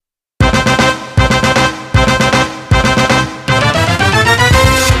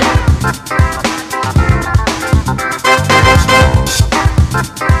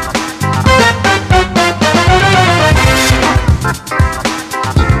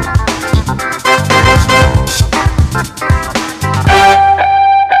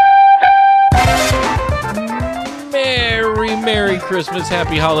Christmas,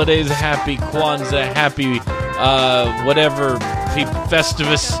 happy holidays, happy Kwanzaa, happy whatever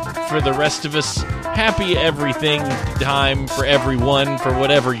Festivus for the rest of us. Happy everything time for everyone for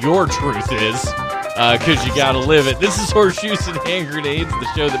whatever your truth is, because you gotta live it. This is Horseshoes and Hand Grenades, the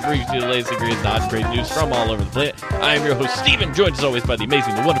show that brings you the latest and greatest non-great news from all over the planet. I am your host, Steven, joined as always by the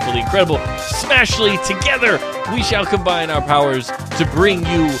amazing, the wonderful, the incredible Smashly. Together, we shall combine our powers to bring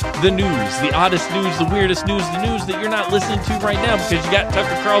you the news, the oddest news, the weirdest news, the news that you're not listening to right now because you got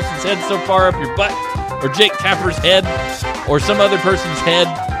Tucker Carlson's head so far up your butt, or Jake Tapper's head, or some other person's head.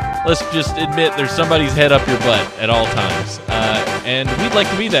 Let's just admit there's somebody's head up your butt at all times. And we'd like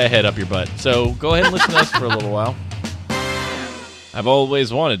to be that head up your butt. So go ahead and listen to us for a little while. I've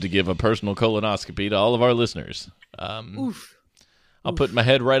always wanted to give a personal colonoscopy to all of our listeners. I'll put my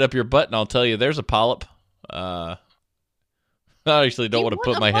head right up your butt and I'll tell you there's a polyp. I actually don't want to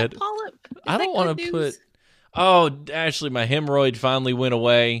put my head. Polyp? I don't want to put. Oh, Ashley, my hemorrhoid finally went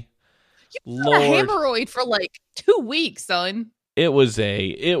away. You had a hemorrhoid for like 2 weeks, son. It was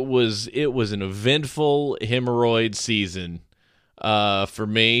an eventful hemorrhoid season for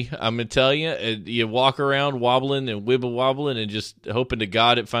me. I'm gonna tell you, you walk around wobbling and wobbling and just hoping to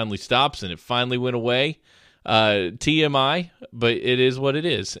God it finally stops, and it finally went away. TMI, but it is what it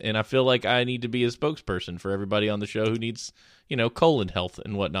is, and I feel like I need to be a spokesperson for everybody on the show who needs, colon health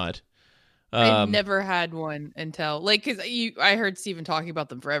and whatnot. I never had one until because I heard Steven talking about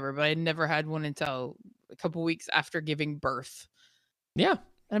them forever, but I never had one until a couple weeks after giving birth. Yeah. And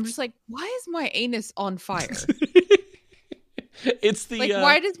I'm just like, why is my anus on fire? It's the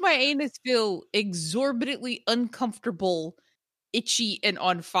why does my anus feel exorbitantly uncomfortable, itchy, and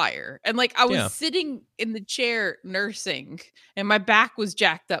on fire? And I was sitting in the chair nursing, and my back was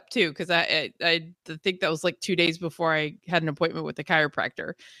jacked up too, because I think that was 2 days before I had an appointment with the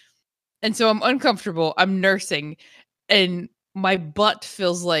chiropractor. And so I'm uncomfortable. I'm nursing, and my butt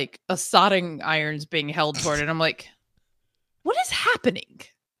feels like a soldering iron's being held toward it. And I'm like, what is happening?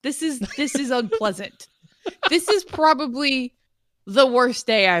 This is unpleasant. This is probably the worst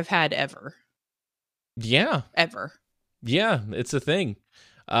day I've had ever. Yeah. Ever. Yeah, it's a thing.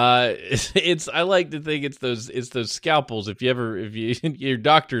 It's I like to think it's those scalpels. If you your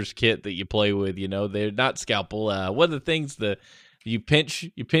doctor's kit that you play with, they're not scalpel. One of the things you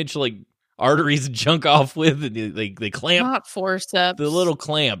pinch arteries and junk off with, and they clamp. Not forceps. The little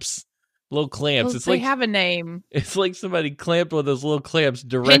clamps. Well, It's they have a name. It's like somebody clamped one of those little clamps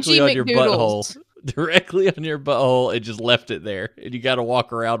directly on your butthole. Directly on your butthole and just left it there. And you got to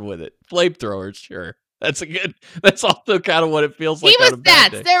walk around with it. Flamethrowers, sure. That's also kind of what it feels like.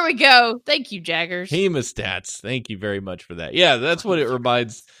 Hemostats. There we go. Thank you, Jaggers. Hemostats. Thank you very much for that. Yeah, that's what it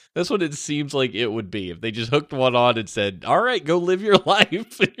reminds. That's what it seems like it would be if they just hooked one on and said, all right, go live your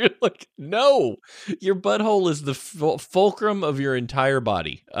life. And you're like, no, your butthole is the fulcrum of your entire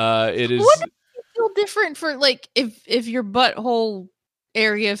body. It is. Wouldn't it feel different for if your butthole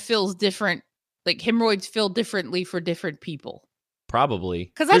area feels different, hemorrhoids feel differently for different people? Probably.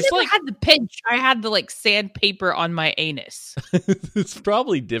 Because I never had the pinch. I had the sandpaper on my anus. It's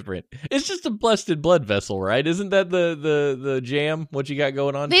probably different. It's just a busted blood vessel, right? Isn't that the jam? What you got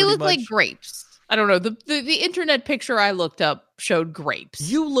going on? They look like grapes. I don't know. The internet picture I looked up showed grapes.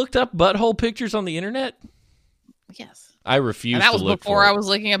 You looked up butthole pictures on the internet? Yes. I refuse and that to was look before for I was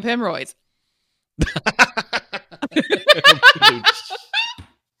looking up hemorrhoids.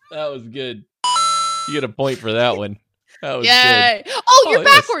 That was good. You get a point for that one. That was Yay. good. Oh, you're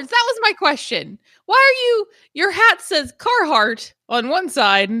backwards. That was my question. Why are your hat says Carhartt on one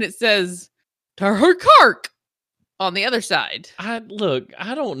side and it says Carhartt on the other side? I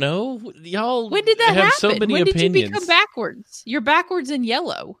don't know. Y'all when did that have happen? So many when opinions. Did you become backwards? You're backwards in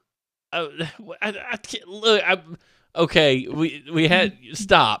yellow. I can't, look, okay, we had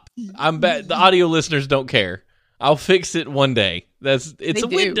stop. I'm back. The audio listeners don't care. I'll fix it one day. It's a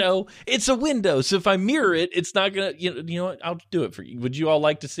window. It's a window. So if I mirror it, it's not gonna. You know what? I'll do it for you. Would you all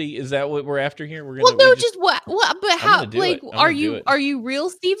like to see? Is that what we're after here? We're gonna. Well, no, just what? But how? Are you real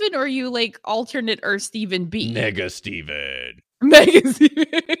Steven or are you alternate Earth Steven B? Mega Steven. Mega Steven.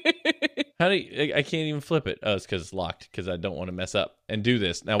 How do you, I can't even flip it. Oh, it's because it's locked. Because I don't want to mess up and do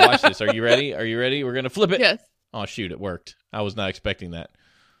this. Now watch this. Are you ready? Are you ready? We're gonna flip it. Yes. Oh shoot! It worked. I was not expecting that.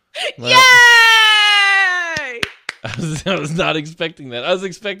 Well, yay! I was not expecting that. I was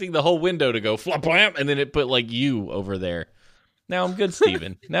expecting the whole window to go flop blam, and then it put you over there. Now I'm good,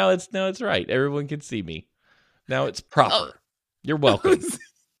 Steven. now it's right. Everyone can see me. Now it's proper. You're welcome.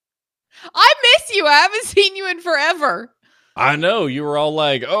 I miss you. I haven't seen you in forever. I know you were all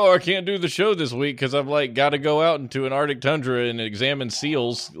like, "Oh, I can't do the show this week because I've like got to go out into an Arctic tundra and examine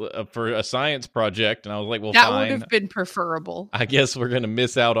seals for a science project." And I was like, "Well, that fine. would have been preferable. I guess we're gonna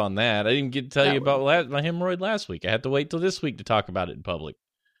miss out on that." I didn't get to tell you about my hemorrhoid last week. I had to wait till this week to talk about it in public,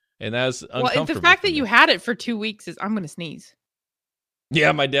 and that's uncomfortable. Well, the fact that you had it for 2 weeks is I'm gonna sneeze.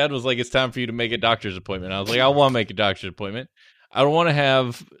 Yeah, my dad was like, "It's time for you to make a doctor's appointment." I was like, "I want to make a doctor's appointment. I don't want to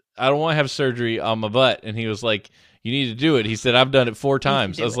have surgery on my butt." And he was like, "You need to do it." He said, "I've done it 4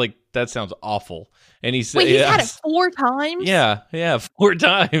 times." I was like, "That sounds awful." And he said, "Wait, he's had it 4 times?" Yeah, 4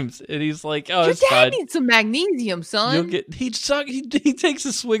 times. And he's like, "Oh, your it's dad fine. needs some magnesium, son." He takes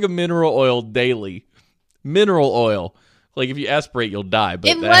a swig of mineral oil daily. Mineral oil. Like if you aspirate, you'll die.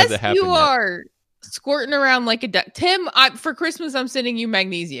 But unless that hasn't happened you are squirting around like a duck. Tim, for Christmas, I'm sending you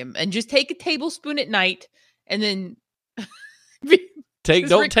magnesium, and just take a tablespoon at night, and then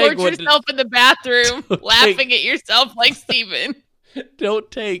don't take yourself in the bathroom laughing at yourself like Steven. Don't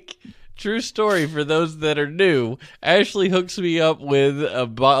take. True story for those that are new. Ashley hooks me up with a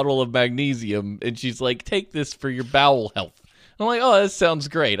bottle of magnesium, and she's like, "Take this for your bowel health." I'm like, "Oh, that sounds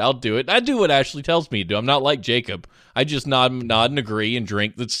great. I'll do it." I do what Ashley tells me to do. I'm not like Jacob. I just nod and agree and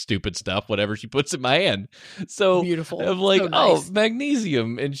drink the stupid stuff, whatever she puts in my hand. So beautiful. I'm like, so nice. "Oh,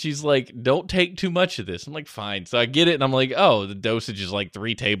 magnesium." And she's like, "Don't take too much of this." I'm like, "Fine." So I get it, and I'm like, "Oh, the dosage is like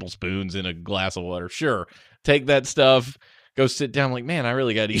 3 tablespoons in a glass of water." Sure. Take that stuff. Go sit down. I'm like, "Man, I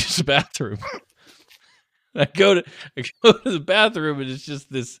really got to use the bathroom." I go to the bathroom, and it's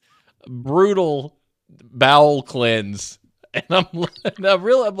just this brutal bowel cleanse. And I'm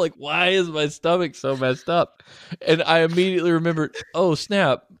like, "Why is my stomach so messed up?" And I immediately remembered, oh,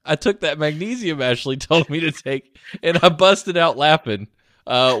 snap. I took that magnesium Ashley told me to take, and I busted out laughing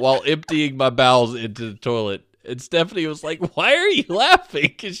while emptying my bowels into the toilet. And Stephanie was like, "Why are you laughing?"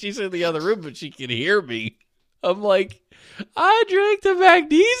 Because she's in the other room, but she can hear me. I'm like, "I drank the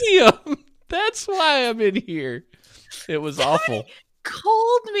magnesium. That's why I'm in here." It was awful.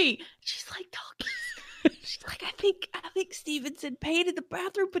 Called me. She's like, "Doggy." She's like, I think Steven's in pain in the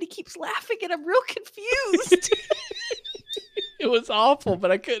bathroom, but he keeps laughing, and I'm real confused." It was awful,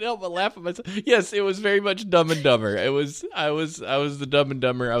 but I couldn't help but laugh at myself. Yes, it was very much Dumb and Dumber. I was the Dumb and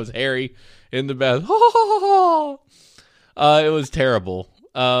Dumber. I was Harry in the bath. It was terrible.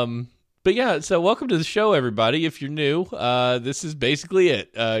 But yeah, so welcome to the show, everybody. If you're new, this is basically it.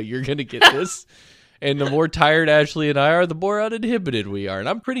 You're gonna get this. And the more tired Ashley and I are, the more uninhibited we are. And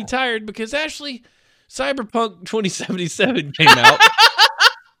I'm pretty tired because Ashley, Cyberpunk 2077 came out.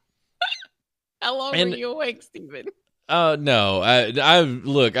 How long were you awake, Steven? No.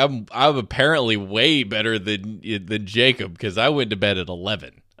 I'm apparently way better than Jacob because I went to bed at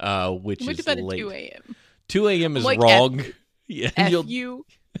 11, which is late. At 2 a.m. 2 a.m. is like, wrong. Yeah, F you.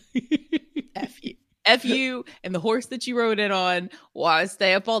 F you and the horse that you rode in on while I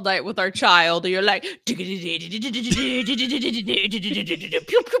stay up all night with our child. And you're like,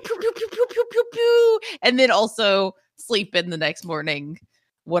 and then also sleep in the next morning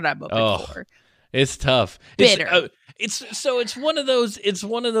when I'm up at 4. It's tough. Bitter. It's one of those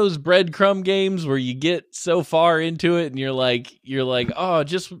breadcrumb games where you get so far into it and you're like,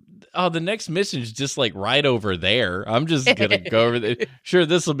 the next mission's just like right over there. I'm just gonna go over there. Sure,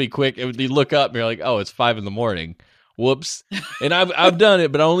 this will be quick. And you look up and you're like, oh, it's 5 a.m. Whoops. And I've done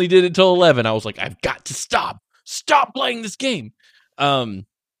it, but I only did it till 11. I was like, I've got to stop playing this game. And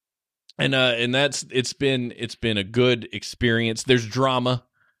it's been a good experience. There's drama.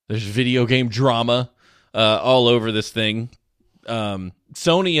 There's video game drama all over this thing.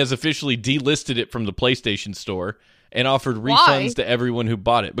 Sony has officially delisted it from the PlayStation Store and offered refunds to everyone who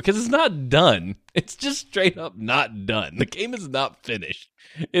bought it because it's not done. It's just straight up not done. The game is not finished.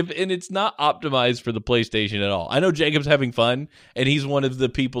 And it's not optimized for the PlayStation at all. I know Jacob's having fun, and he's one of the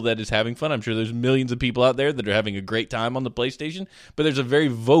people that is having fun. I'm sure there's millions of people out there that are having a great time on the PlayStation, but there's a very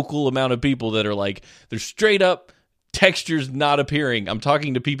vocal amount of people that are like, they're straight up textures not appearing. I'm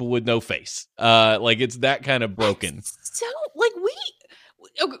talking to people with no face. Like it's that kind of broken. So like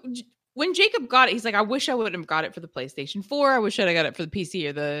when Jacob got it, he's like, I wish I would have got it for the PlayStation 4. I wish I'd have got it for the PC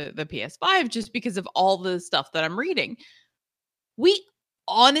or the PS5 just because of all the stuff that I'm reading.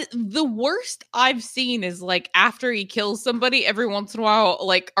 The worst I've seen is like after he kills somebody, every once in a while,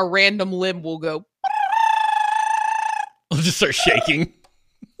 like a random limb will go. I'll just start shaking.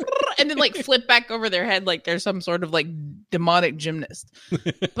 And then like flip back over their head like there's some sort of like demonic gymnast.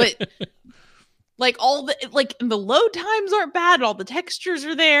 But like all the the load times aren't bad, all the textures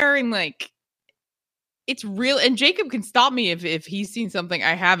are there, and like it's real. And Jacob can stop me if he's seen something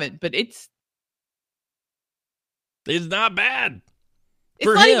I haven't, but it's not bad.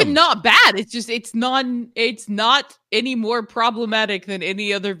 It's not even not bad. It's just it's not any more problematic than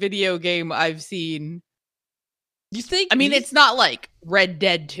any other video game I've seen. You think? I mean, it's not like Red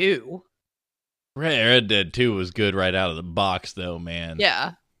Dead 2. Red Dead 2 was good right out of the box, though, man.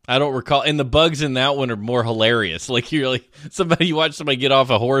 Yeah. I don't recall, and the bugs in that one are more hilarious. Like you watch somebody get off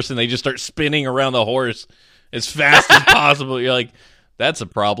a horse and they just start spinning around the horse as fast as possible. You're like, that's a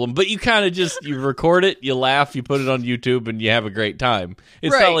problem. But you kind of you record it, you laugh, you put it on YouTube, and you have a great time.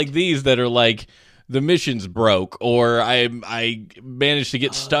 It's not like these that are like, the mission's broke, or I managed to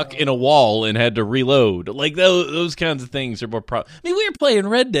get stuck in a wall and had to reload. Like those kinds of things are more I mean, we were playing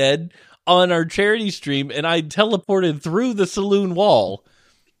Red Dead on our charity stream, and I teleported through the saloon wall.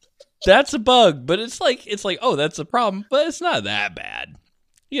 That's a bug, but it's like, oh, that's a problem, but it's not that bad.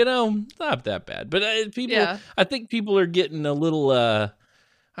 It's not that bad. But I think people are getting a little, I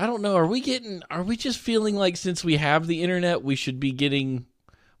don't know, are we just feeling like since we have the internet, we should be getting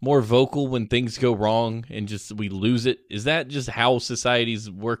more vocal when things go wrong and just we lose it? Is that just how society's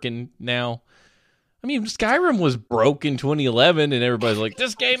working now? I mean, Skyrim was broke in 2011, and everybody's like,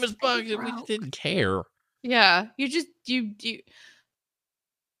 this game is bugged, and we just didn't care. Yeah,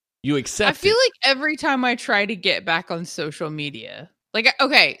 you accept I feel like every time I try to get back on social media, like,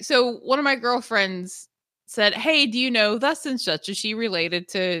 okay, so one of my girlfriends said, hey, do you know thus and such? Is she related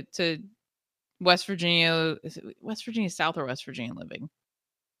to West Virginia? Is it West Virginia South or West Virginia Living?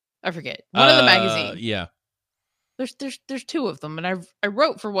 I forget. One of the magazines. Yeah. There's two of them, and I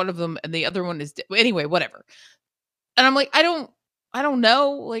wrote for one of them, and the other one is anyway, whatever. And I'm like, I don't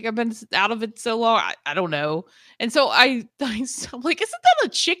know. Like, I've been out of it so long. I don't know. And so I'm like, isn't that a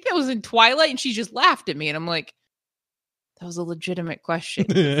chick that was in Twilight? And she just laughed at me. And I'm like, that was a legitimate question.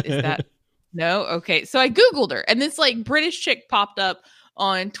 Is that no? Okay. So I Googled her, and this like British chick popped up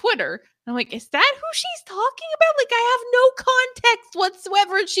on Twitter. And I'm like, is that who she's talking about? Like, I have no context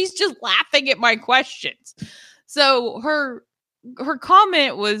whatsoever. And she's just laughing at my questions. So her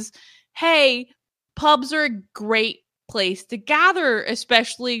comment was, hey, pubs are a great place to gather,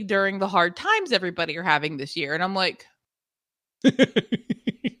 especially during the hard times everybody are having this year. And I'm like,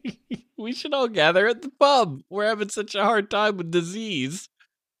 we should all gather at the pub. We're having such a hard time with disease.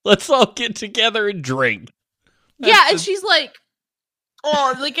 Let's all get together and drink. And she's like,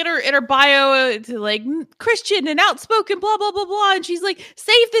 oh, like in her bio, it's like Christian and outspoken, blah blah blah blah, and she's like,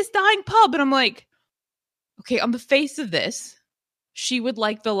 save this dying pub. And I'm like, okay, on the face of this, she would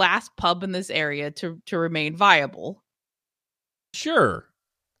like the last pub in this area to remain viable. Sure.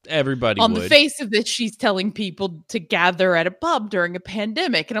 Everybody on would. The face of this, she's telling people to gather at a pub during a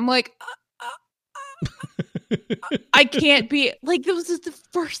pandemic. And I'm like, I can't be like, this was the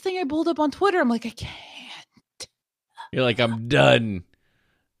first thing I pulled up on Twitter. I'm like, I can't. You're like, I'm done.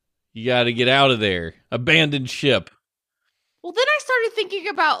 You got to get out of there. Abandon ship. Well, then I started thinking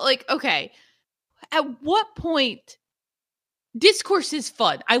about like, okay, at what point discourse is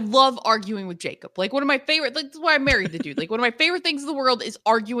fun. I love arguing with Jacob. Like one of my favorite, like, that's why I married the dude. Like one of my favorite things in the world is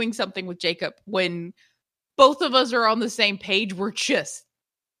arguing something with Jacob. When both of us are on the same page, we're just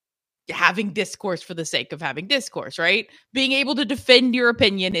having discourse for the sake of having discourse, right? Being able to defend your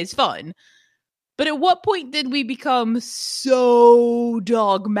opinion is fun. But at what point did we become so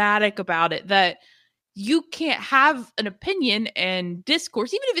dogmatic about it that you can't have an opinion and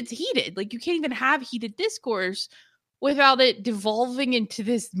discourse, even if it's heated? Like you can't even have heated discourse without it devolving into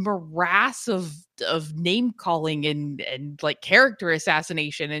this morass of name calling and like character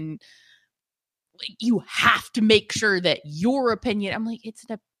assassination. And like, you have to make sure that your opinion, I'm like, it's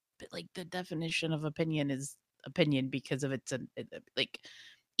like the definition of opinion is opinion because of it's like,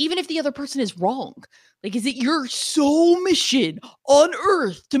 even if the other person is wrong, like, is it your sole mission on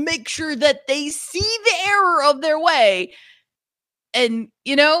earth to make sure that they see the error of their way? And,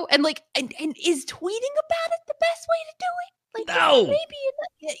 you know, and like, and is tweeting about it the best way to do it? Like, no.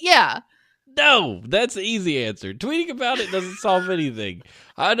 Maybe, yeah. No, that's the easy answer. Tweeting about it doesn't solve anything.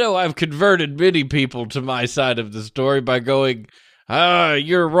 I know I've converted many people to my side of the story by going,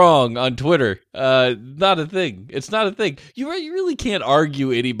 you're wrong on Twitter. Not a thing. It's not a thing. You really can't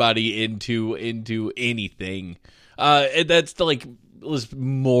argue anybody into anything. And that's like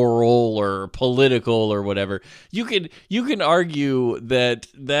moral or political or whatever. You can argue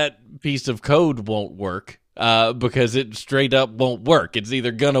that piece of code won't work because it straight up won't work. It's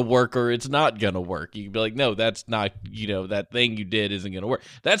either gonna work or it's not gonna work. You can be like, no, that's not, that thing you did isn't gonna work.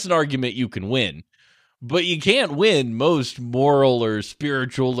 That's an argument you can win. But you can't win most moral or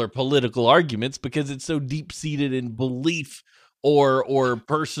spiritual or political arguments because it's so deep-seated in belief or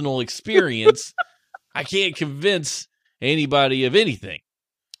personal experience. I can't convince anybody of anything.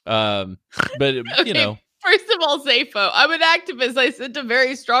 But, okay. First of all, Zafo, I'm an activist. I sent a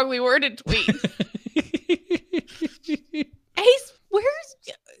very strongly worded tweet. Ace,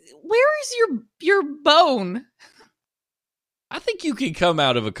 where's your bone? I think you can come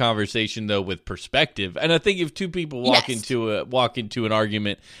out of a conversation though with perspective, and I think if two people walk into an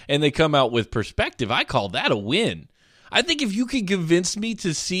argument and they come out with perspective, I call that a win. I think if you can convince me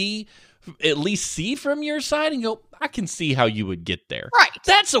to at least see from your side and go, I can see how you would get there. Right,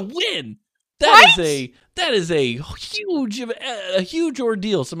 that's a win. That is a huge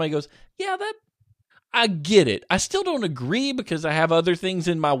ordeal. Somebody goes, yeah, I get it. I still don't agree because I have other things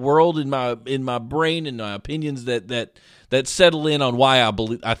in my world, in my brain, and my opinions that settle in on why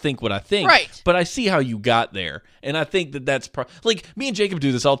I think what I think. Right. But I see how you got there, and I think that's like me and Jacob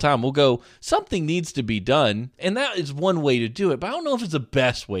do this all the time. We'll go, something needs to be done, and that is one way to do it. But I don't know if it's the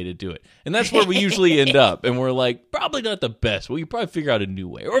best way to do it, and that's where we usually end up. And we're like, probably not the best. Well, you probably figure out a new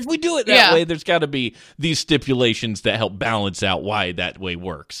way, or if we do it that way, there's got to be these stipulations that help balance out why that way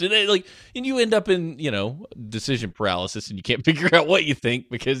works. And and you end up in decision paralysis, and you can't figure out what you think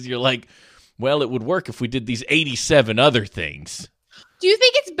because you're like, well, it would work if we did these 87 other things. Do you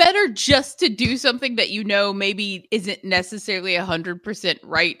think it's better just to do something that maybe isn't necessarily 100%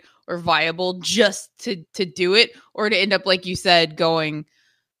 right or viable just to do it, or to end up, like you said, going,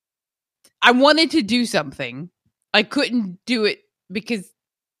 I wanted to do something, I couldn't do it because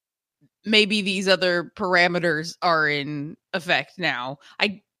maybe these other parameters are in effect now,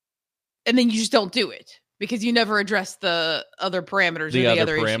 and then you just don't do it because you never address the other parameters, the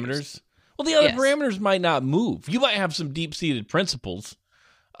other parameters issues. Well, the other parameters might not move. You might have some deep-seated principles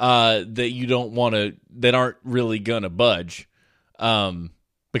that you don't want to, that aren't really gonna budge,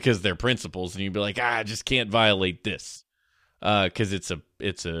 because they're principles, and you'd be like, I just can't violate this, because it's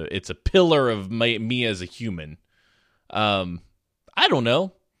a pillar of me as a human. I don't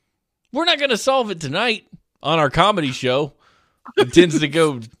know. We're not gonna solve it tonight on our comedy show. It tends to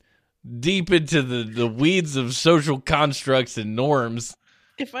go deep into the weeds of social constructs and norms.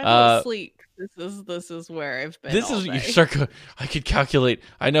 If I fall asleep, this is where I've been. I could calculate.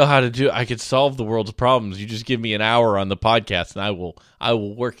 I know how to do. I could solve the world's problems. You just give me an hour on the podcast, and I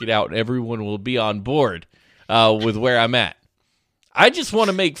will work it out, and everyone will be on board with where I'm at. I just want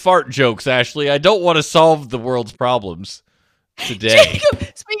to make fart jokes, Ashley. I don't want to solve the world's problems today.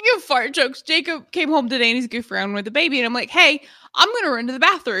 Speaking of fart jokes, Jacob came home today and he's goofing around with the baby, and I'm like, hey, I'm going to run to the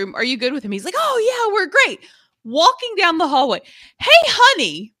bathroom. Are you good with him? He's like, oh yeah, we're great. Walking down the hallway. Hey,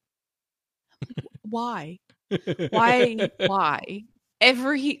 honey. Why? This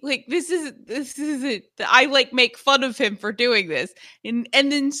is it. I make fun of him for doing this. And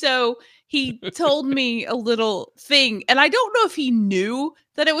then so he told me a little thing, and I don't know if he knew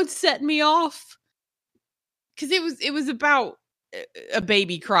that it would set me off, because it was about a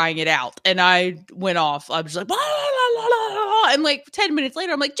baby crying it out, and I went off. I was like, blah, blah, blah, blah, and 10 minutes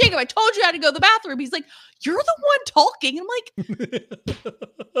later, I'm like, Jacob, I told you how to go to the bathroom. He's like, you're the one talking. And I'm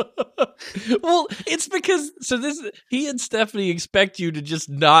like, well, it's because he and Stephanie expect you to just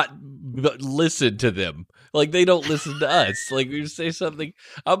not listen to them. Like, they don't listen to us. Like, we say something,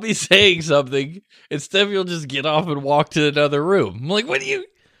 I'll be saying something, and Stephanie will just get off and walk to another room. I'm like, what do you?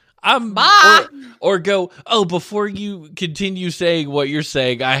 Bye. Or go, before you continue saying what you're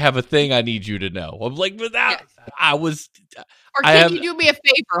saying, I have a thing I need you to know. I'm like, but that can you do me a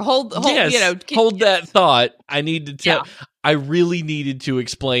favor? Hold that thought. I need to tell. Yeah. I really needed to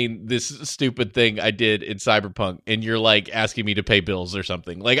explain this stupid thing I did in Cyberpunk, and you're asking me to pay bills or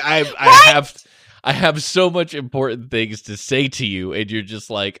something. Like I have so much important things to say to you, and you're just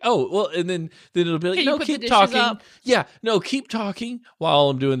like, oh, well, and then it'll be like, no, keep talking. Up? Yeah, no, keep talking while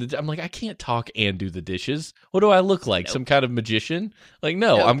I'm doing I'm like, I can't talk and do the dishes. What do I look like? Nope. Some kind of magician? Like,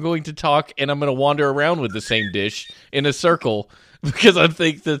 no, nope. I'm going to talk, and I'm going to wander around with the same dish in a circle because I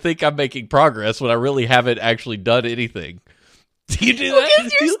think I'm making progress when I really haven't actually done anything. Do you do that?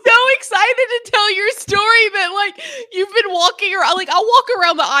 Because you're so excited to tell your story that you've been walking around. I'll walk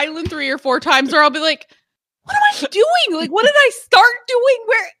around the island 3 or 4 times, or I'll be like, what am I doing? What did I start doing?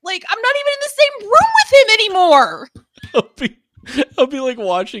 Where I'm not even in the same room with him anymore. I'll be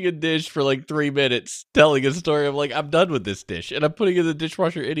watching a dish for 3 minutes, telling a story. I'm like, I'm done with this dish, and I'm putting it in the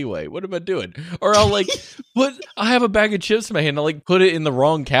dishwasher anyway. What am I doing? Or I'll I have a bag of chips in my hand. I'll put it in the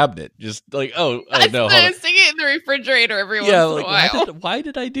wrong cabinet. Just no. Stick it in the refrigerator every once in a while. Why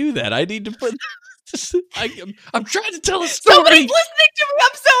did I do that? I need to put. I'm trying to tell a story. Somebody's listening to me.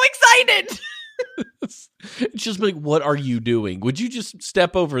 I'm so excited. It's just what are you doing? Would you just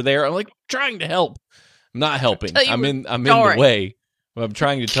step over there? I'm trying to help. I'm not helping. I'm in the way. I'm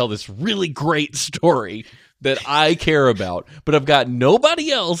trying to tell this really great story that I care about, but I've got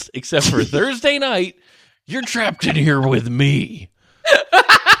nobody else except for Thursday night You're trapped in here with me. I'm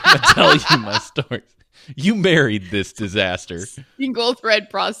going to tell you my story. You married this disaster. Single thread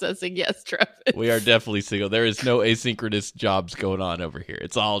processing, yes, Travis. We are definitely single. There is no asynchronous jobs going on over here.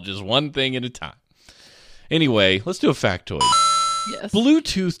 It's all just one thing at a time. Anyway, let's do a factoid. Yes.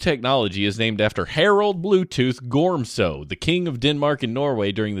 Bluetooth technology is named after Harald Bluetooth Gormso, the king of Denmark and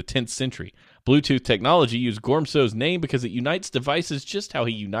Norway during the 10th century. Bluetooth technology used Gormso's name because it unites devices just how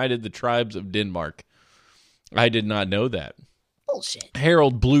he united the tribes of Denmark. I did not know that. Bullshit.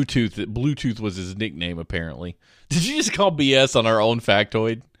 Harold Bluetooth was his nickname, apparently. Did you just call BS on our own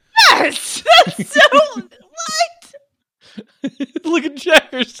factoid? Yes! That's so... What? Look at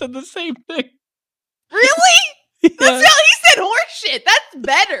Jagger said the same thing. Really? Yeah. That's how he said horseshit. That's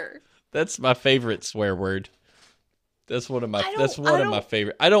better. That's my favorite swear word. That's one of my my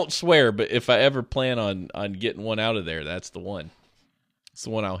favorite. I don't swear, but if I ever plan on getting one out of there, that's the one. It's the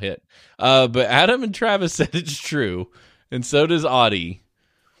one I'll hit. But Adam and Travis said it's true. And so does Audie.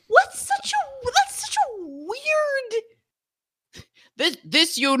 That's such a weird.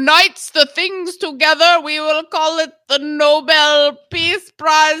 This unites the things together. We will call it the Nobel Peace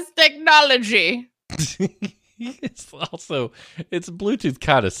Prize technology. It's Bluetooth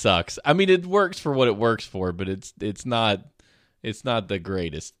kind of sucks. I mean, it works for what it works for, but it's not the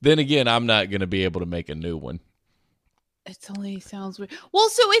greatest. Then again, I'm not going to be able to make a new one. It only sounds weird. Well,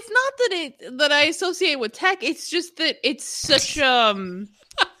 so it's not that I associate with tech. It's just that it's such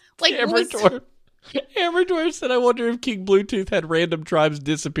like Amador said, "I wonder if King Bluetooth had random tribes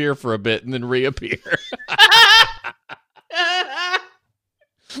disappear for a bit and then reappear."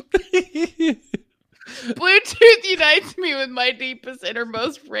 Bluetooth unites me with my deepest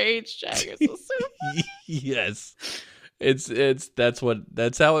innermost rage, Jagger. So yes. That's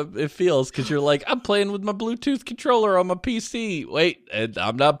how it feels, because you're like, I'm playing with my Bluetooth controller on my PC. Wait, and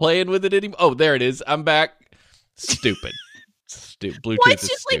I'm not playing with it anymore. Oh, there it is. I'm back. Stupid. Bluetooth well, it's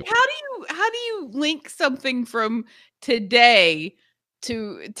just stupid. Like, how do you link something from today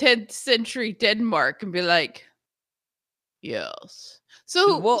to 10th century Denmark and be like, yes.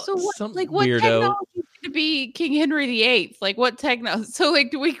 So what weirdo. technology to be King Henry VIII? Like what technology? So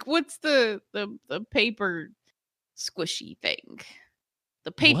like, what's the paper squishy thing?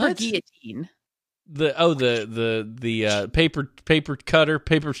 The paper guillotine. The paper cutter,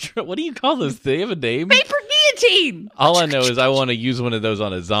 what do you call this? They have a name? Paper guillotine. All I know is I want to use one of those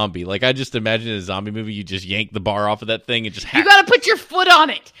on a zombie. Like I just imagine in a zombie movie, you just yank the bar off of that thing and just hack. You got to put your foot on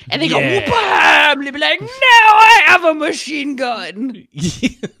it, and they go whoop-ah, and be like, "Now I have a machine gun."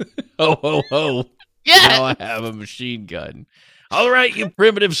 Ho ho ho! Yeah, now I have a machine gun. All right, you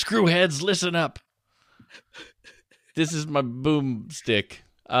primitive screwheads, listen up. This is my boomstick.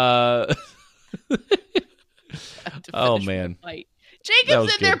 Oh man,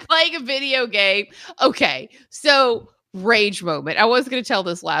 Jacob's in there playing a video game. Okay, so rage moment. I was going to tell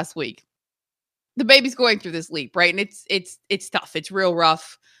this last week. The baby's going through this leap, right? And it's tough. It's real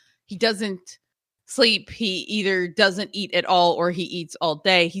rough. He doesn't sleep. He either doesn't eat at all or he eats all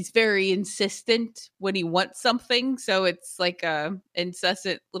day. He's very insistent when he wants something. So it's like a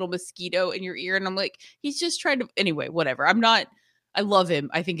incessant little mosquito in your ear. And I'm like, he's just trying to, anyway, whatever. I love him.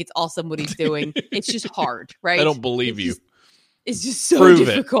 I think it's awesome what he's doing. It's just hard, right? I don't believe you. It's just so Prove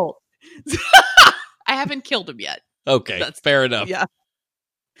difficult. I haven't killed him yet. Okay, that's fair enough. Yeah.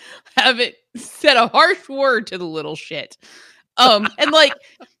 Haven't said a harsh word to the little shit. And like,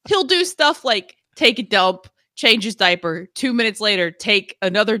 he'll do stuff like take a dump, change his diaper. 2 minutes later, take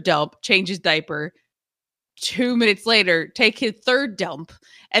another dump, change his diaper. 2 minutes later, take his third dump.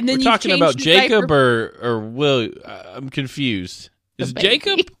 And then we're talking about Jacob or Will. I'm confused. Is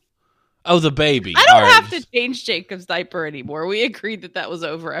Jacob? Oh, the baby. I don't have to change Jacob's diaper anymore. We agreed that was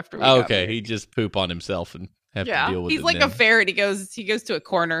over after we got married. He just poop on himself and have to deal with it. He's like a ferret. He goes to a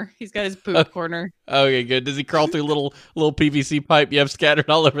corner. He's got his poop corner. Okay, good. Does he crawl through little PVC pipe you have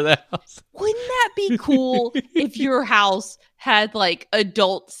scattered all over the house? Wouldn't that be cool if your house had like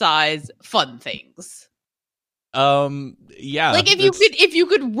adult size fun things? Yeah. Like if you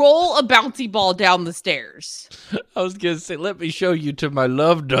could roll a bouncy ball down the stairs. I was gonna say, let me show you to my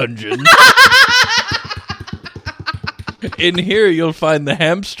love dungeon. In here you'll find the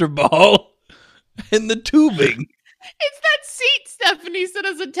hamster ball and the tubing. It's that seat Stephanie sent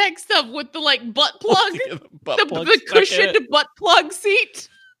us a text of with the like butt plug. The cushioned butt plug seat.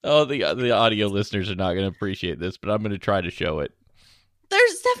 Oh, the audio listeners are not gonna appreciate this, but I'm gonna try to show it.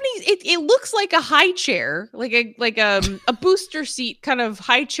 There's Stephanie. It looks like a high chair, like a booster seat kind of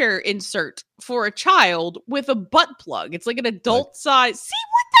high chair insert for a child with a butt plug. It's like an adult size. See,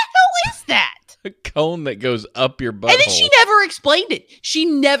 what the hell is that? A cone that goes up your butthole. And then she never explained it.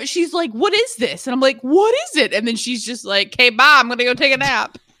 She's like, what is this? And I'm like, what is it? And then she's just like, hey, bye, I'm going to go take a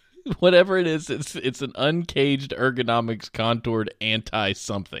nap. Whatever it is, it's an uncaged ergonomics contoured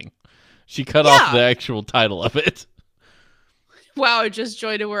anti-something. She cut off the actual title of it. Wow, I just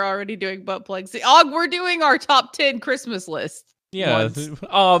joined and we're already doing butt plugs. Og, we're doing our top 10 Christmas list. Yeah.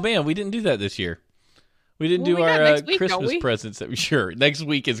 Oh, man, we didn't do that this year. We didn't do our week, Christmas presents. Sure, next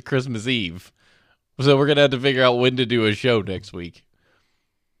week is Christmas Eve. So we're going to have to figure out when to do a show next week.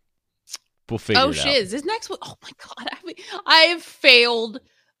 We'll figure it out. Oh, shiz. Is next week? Oh, my God. I have failed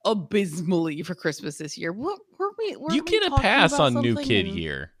abysmally for Christmas this year. What were we? You get a pass on New Kid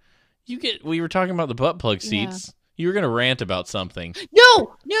Year. We were talking about the butt plug seats. Yeah. You were going to rant about something.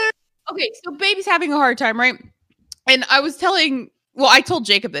 No. Okay, so baby's having a hard time, right? And I told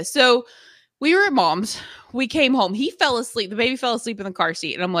Jacob this. So we were at mom's. We came home. He fell asleep. The baby fell asleep in the car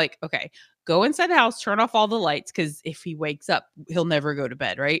seat. And I'm like, okay, go inside the house, turn off all the lights, because if he wakes up, he'll never go to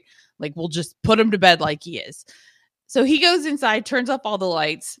bed, right? Like, we'll just put him to bed like he is. So he goes inside, turns off all the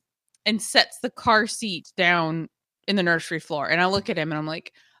lights, and sets the car seat down in the nursery floor. And I look at him and I'm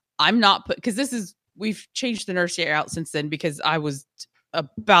like, I'm not because we've changed the nursery out since then because I was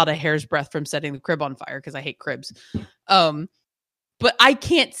about a hair's breadth from setting the crib on fire because I hate cribs. But I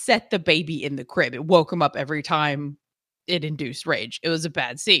can't set the baby in the crib. It woke him up every time. It induced rage. It was a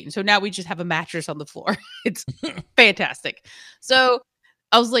bad scene. So now we just have a mattress on the floor. It's fantastic. So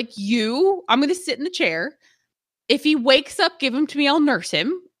I was like, I'm going to sit in the chair. If he wakes up, give him to me. I'll nurse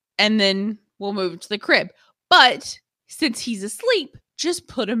him. And then we'll move to the crib. But since he's asleep, just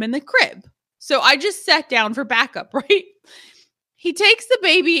put him in the crib. So I just sat down for backup, right? He takes the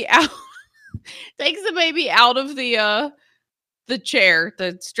baby out, of the chair,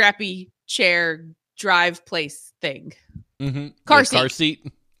 the strappy chair drive place thing. Mm-hmm. Car seat.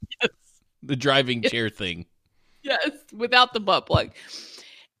 Yes. The driving chair thing. Yes, without the butt plug.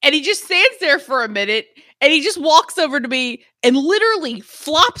 And he just stands there for a minute and he just walks over to me and literally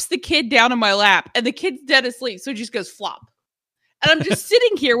flops the kid down in my lap. And the kid's dead asleep. So he just goes flop. And I'm just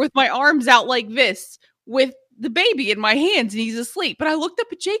sitting here with my arms out like this with the baby in my hands and he's asleep. But I looked up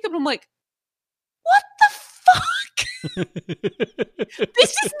at Jacob and I'm like, what the fuck?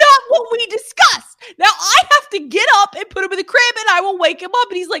 This is not what we discussed. Now I have to get up and put him in the crib and I will wake him up.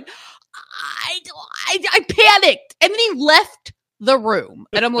 And he's like, I panicked. And then he left the room.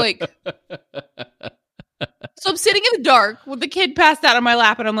 And I'm like, so I'm sitting in the dark with the kid passed out on my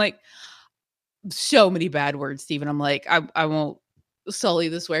lap. And I'm like, so many bad words, Steven. I'm like, I won't sully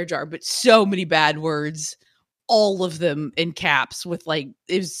the swear jar, but so many bad words, all of them in caps with like,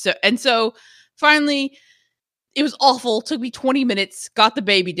 it was so, and so finally it was awful. It took me 20 minutes, got the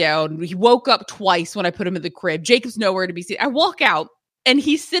baby down. He woke up twice when I put him in the crib. Jacob's nowhere to be seen. I walk out and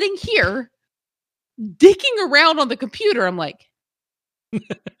he's sitting here dicking around on the computer. I'm like, I'm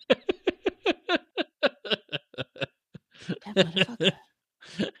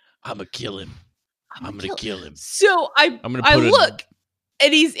gonna kill him. I'm gonna kill him. So I look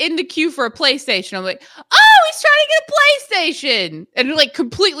and he's in the queue for a PlayStation. I'm like, oh, he's trying to get a PlayStation. And he like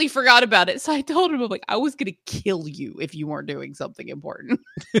completely forgot about it. So I told him, I'm like, I was going to kill you if you weren't doing something important.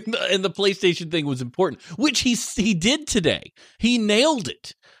 And the PlayStation thing was important, which he did today. He nailed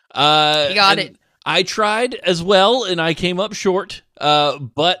it. He got it. I tried as well, and I came up short.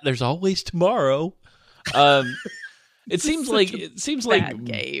 But there's always tomorrow. It seems like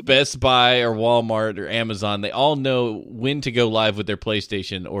Best Buy or Walmart or Amazon, they all know when to go live with their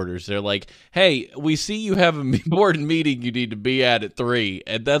PlayStation orders. They're like, hey, we see you have an important meeting you need to be at 3,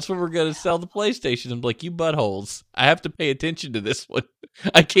 and that's when we're going to sell the PlayStation. I'm like, you buttholes, I have to pay attention to this one.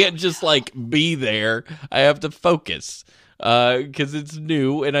 I can't just like be there. I have to focus because it's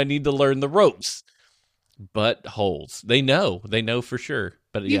new and I need to learn the ropes. Buttholes. They know for sure.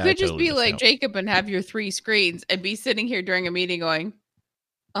 But you could just be like Jacob and have your 3 screens and be sitting here during a meeting going,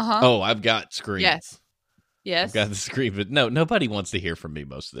 Oh, I've got screens. Yes. I've got the screen, but no, nobody wants to hear from me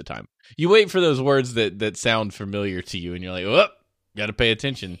most of the time. You wait for those words that sound familiar to you, and you're like, oh, got to pay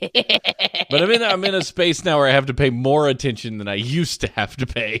attention. But I'm in a space now where I have to pay more attention than I used to have to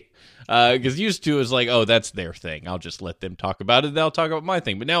pay. Because used to is like, oh, that's their thing. I'll just let them talk about it. They'll talk about my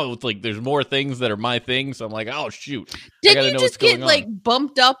thing. But now it's like there's more things that are my thing. So I'm like, oh shoot. Did you just get like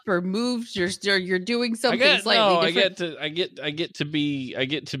bumped up or moved? You're doing something slightly different. I get to be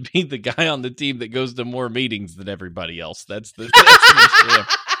the guy on the team that goes to more meetings than everybody else. That's the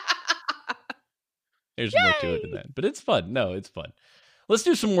There's more to it than that. But it's fun. No, it's fun. Let's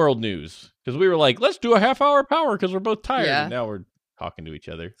do some world news. Because we were like, let's do a half-hour power because we're both tired. Yeah. And now we're talking to each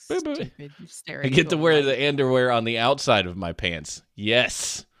other. I get to wear the underwear on the outside of my pants.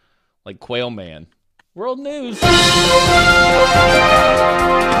 Yes. like Quail Man. World news.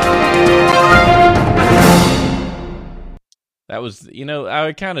 That was,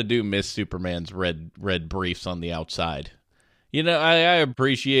 I kind of do miss Superman's red briefs on the outside. I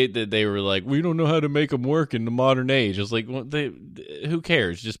appreciate that they were like, we don't know how to make them work in the modern age. I was like, well, who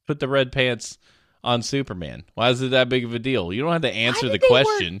cares? Just put the red pants on Superman. Why is it that big of a deal? You don't have to answer the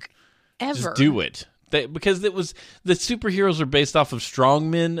question. Just do it. Because it was, the superheroes were based off of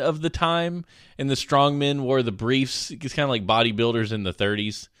strongmen of the time, and the strongmen wore the briefs. It's kind of like bodybuilders in the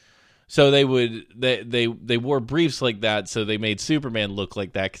 30s. So they wore briefs like that, so they made Superman look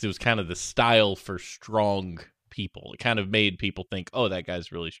like that because it was kind of the style for strong people. It kind of made people think, oh, that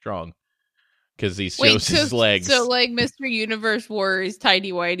guy's really strong because he shows his legs. So like Mr. Universe wore his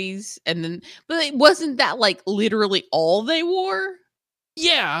tidy whities, but wasn't that like literally all they wore?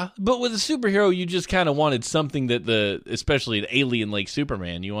 Yeah, but with a superhero, you just kind of wanted something that especially an alien like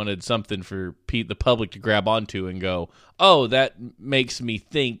Superman, you wanted something for the public to grab onto and go, oh, that makes me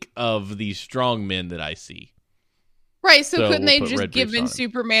think of these strong men that I see. Right, so couldn't they just given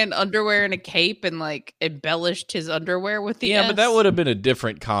Superman underwear and a cape and like embellished his underwear with the Yeah, S? but that would have been a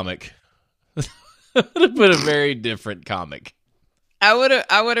different comic. That would have been a very different comic. I would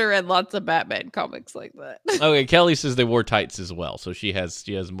have read lots of Batman comics like that. Okay, Kelly says they wore tights as well, so she has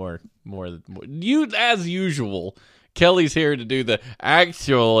more. You, as usual, Kelly's here to do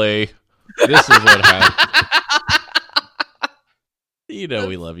actually. This is what happened. We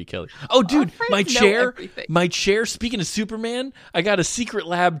love you, Kelly. Oh, dude, my chair. Speaking of Superman, I got a Secret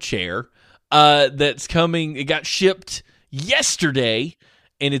Lab chair that's coming. It got shipped yesterday.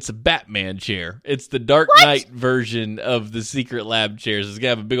 And it's a Batman chair. It's the Dark Knight version of the Secret Lab chairs. It's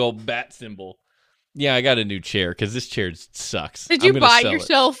going to have a big old bat symbol. Yeah, I got a new chair because this chair sucks. Did you buy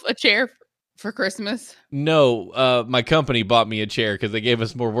yourself a chair for Christmas? No, my company bought me a chair because they gave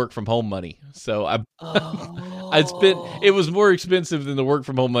us more work from home money. So it was more expensive than the work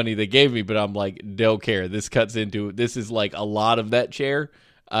from home money they gave me, but I'm like, don't care. This is like a lot of that chair,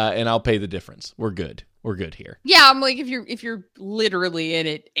 and I'll pay the difference. We're good. We're good here. Yeah, I'm like, if you're literally in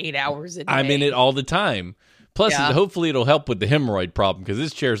it 8 hours a day. I'm in it all the time. Plus, hopefully it'll help with the hemorrhoid problem because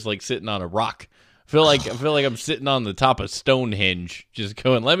this chair's like sitting on a rock. I feel like I'm sitting on the top of Stonehenge, just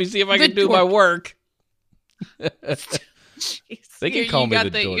going, let me see if I can do my work. They can call me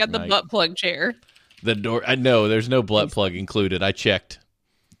the Dork You got the butt plug chair. The door. I know there's no butt plug included. I checked.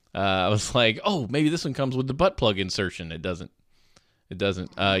 I was like, oh, maybe this one comes with the butt plug insertion. It doesn't.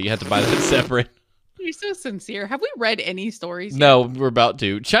 You have to buy that separate. You're so sincere. Have we read any stories yet? No, we're about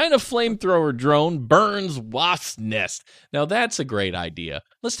to. China flamethrower drone burns wasp nest. Now, that's a great idea.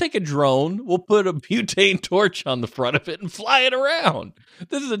 Let's take a drone. We'll put a butane torch on the front of it and fly it around.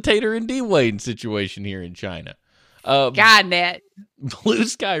 This is a Tater and Dwayne situation here in China. Godnet. Blue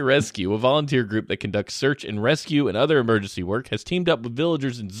Sky Rescue, a volunteer group that conducts search and rescue and other emergency work, has teamed up with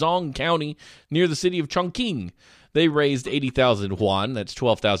villagers in Zhong County near the city of Chongqing. They raised 80,000 yuan, that's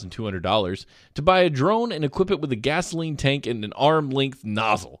 $12,200, to buy a drone and equip it with a gasoline tank and an arm-length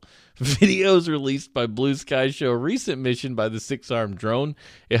nozzle. Videos released by Blue Sky show a recent mission by the 6-armed drone.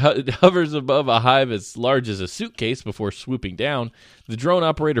 It hovers above a hive as large as a suitcase before swooping down. The drone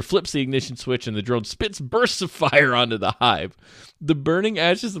operator flips the ignition switch and the drone spits bursts of fire onto the hive. The burning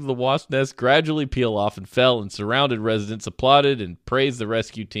ashes of the wasp nest gradually peel off and fell, and surrounded residents applauded and praised the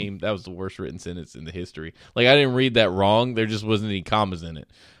rescue team. That was the worst written sentence in the history. Like, I didn't read that wrong. There just wasn't any commas in it.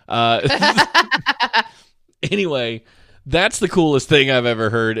 Anyway, that's the coolest thing I've ever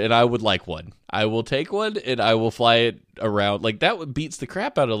heard, and I would like one. I will take one, and I will fly it around. Like, that beats the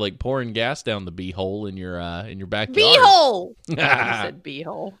crap out of, like, pouring gas down the beehole in your backyard. Beehole! You said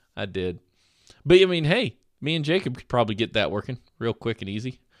beehole. I did. But, I mean, hey, me and Jacob could probably get that working real quick and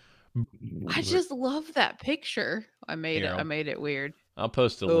easy. I just love that picture. I made it weird. I'll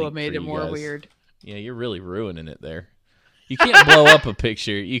post a link. I made it more weird. Yeah, you're really ruining it there. You can't blow up a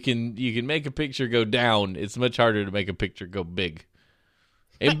picture. You can make a picture go down. It's much harder to make a picture go big.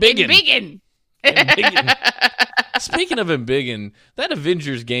 Embiggen. Speaking of embiggen, that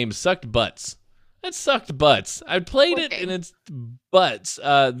Avengers game sucked butts. That sucked butts. I played it and it's butts.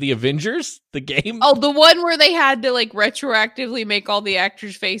 The Avengers, the game. Oh, the one where they had to like retroactively make all the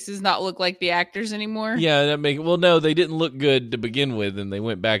actors' faces not look like the actors anymore. Yeah, no, they didn't look good to begin with, and they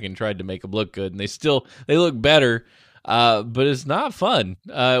went back and tried to make them look good, and they look better. But it's not fun.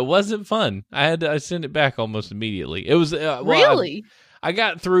 It wasn't fun. I sent it back almost immediately. It was really. I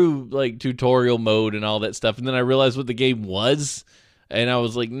got through like tutorial mode and all that stuff, and then I realized what the game was, and I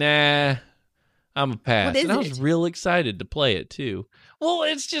was like, nah, I'm a pass. And I was real excited to play it too. Well,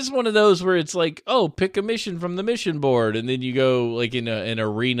 it's just one of those where it's like, oh, pick a mission from the mission board, and then you go like in an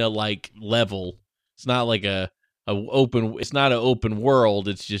arena like level. It's not like a open. It's not an open world.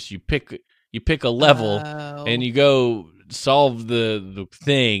 It's just you pick a level, and you go solve the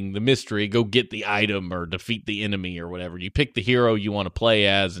thing, the mystery. Go get the item or defeat the enemy or whatever. You pick the hero you want to play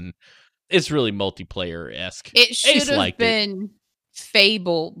as, and it's really multiplayer-esque. It should have been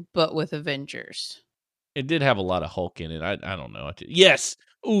Fable, but with Avengers. It did have a lot of Hulk in it. I don't know. Yes.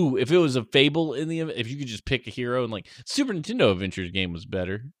 Ooh, if it was a Fable if you could just pick a hero, and like Super Nintendo Adventures game was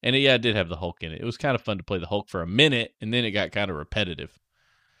better. And it did have the Hulk in it. It was kind of fun to play the Hulk for a minute, and then it got kind of repetitive.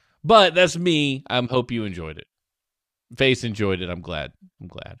 But that's me. I hope you enjoyed it. Face enjoyed it. I'm glad.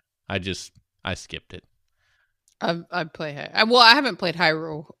 I skipped it. I play I haven't played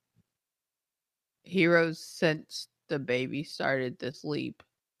Hyrule Heroes since the baby started this leap.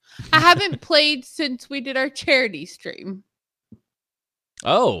 I haven't played since we did our charity stream.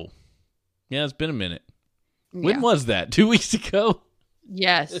 Oh. Yeah, it's been a minute. When was that? 2 weeks ago?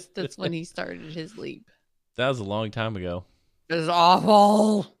 Yes, that's when he started his leap. That was a long time ago. It was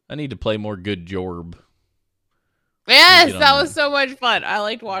awful. I need to play more Good Jorb. Yes, that was so much fun. I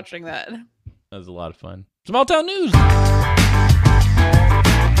liked watching that. That was a lot of fun. Small town news.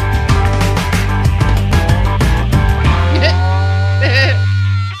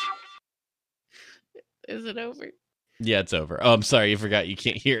 Is it over? Yeah, it's over. Oh, I'm sorry. You forgot you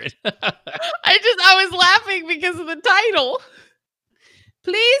can't hear it. I was laughing because of the title.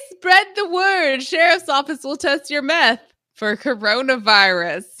 Please spread the word. Sheriff's office will test your meth for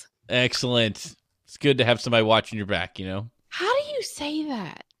coronavirus. Excellent. It's good to have somebody watching your back, you know? How do you say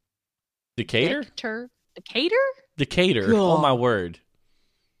that? Decatur? Decatur? Decatur. Oh, my word.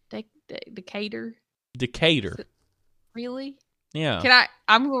 Decatur? Decatur. Really? Yeah.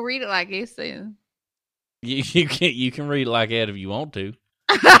 I'm going to read it like it's saying. You can read it like that if you want to.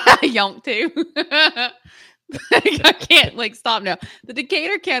 You want to. I can't stop now. The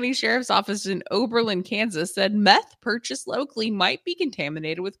Decatur County Sheriff's Office in Oberlin, Kansas said meth purchased locally might be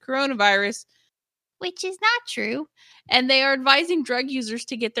contaminated with coronavirus, which is not true. And they are advising drug users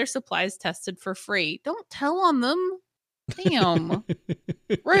to get their supplies tested for free. Don't tell on them. Damn.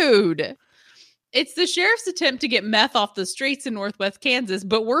 Rude. It's the sheriff's attempt to get meth off the streets in Northwest Kansas,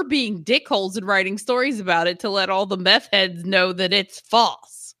 but we're being dickholes and writing stories about it to let all the meth heads know that it's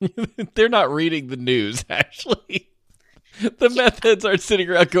false. They're not reading the news, actually. The meth heads are sitting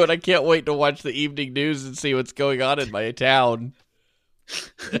around going, I can't wait to watch the evening news and see what's going on in my town.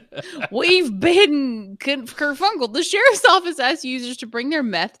 We've been kerfunkled. The sheriff's office asked users to bring their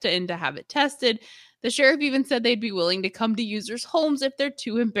meth in to have it tested. The sheriff even said they'd be willing to come to users' homes if they're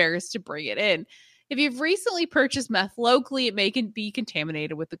too embarrassed to bring it in. If you've recently purchased meth locally, it may be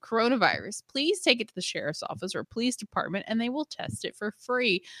contaminated with the coronavirus. Please take it to the sheriff's office or police department and they will test it for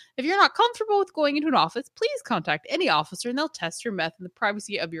free. If you're not comfortable with going into an office, please contact any officer and they'll test your meth in the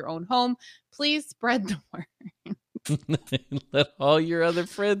privacy of your own home. Please spread the word. Let all your other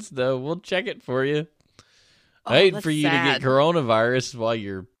friends know. We'll check it for you. I hate for you to get coronavirus while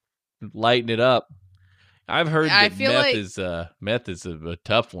you're lighting it up. I've heard that meth is a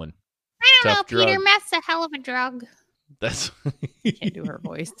tough one. I don't know, Peter. Meth's a hell of a drug. That's can't do her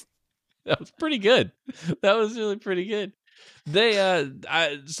voice. That was pretty good. That was really pretty good.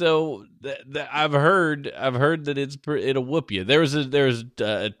 I've heard that it'll whoop you. There's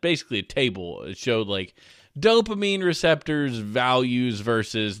basically a table. It showed like dopamine receptors values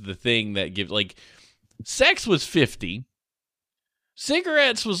versus the thing that gives like sex was 50,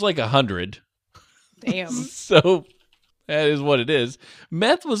 cigarettes was like 100. Damn. So that is what it is.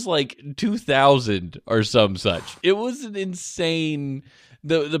 Meth was like 2,000 or some such. It was an insane.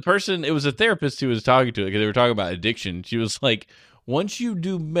 The person, it was a therapist who was talking to it because they were talking about addiction. She was like, once you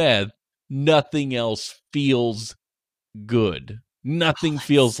do meth, nothing else feels good. Nothing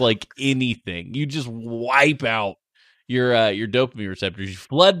feels like anything. You just wipe out your dopamine receptors. You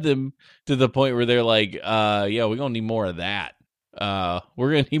flood them to the point where they're like, yeah, we're gonna need more of that.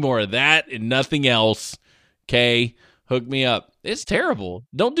 We're gonna need more of that and nothing else. Okay, hook me up. It's terrible.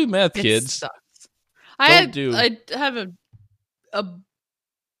 Don't do meth, kids. Sucks. I have an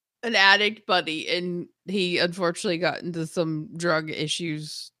addict buddy, and he unfortunately got into some drug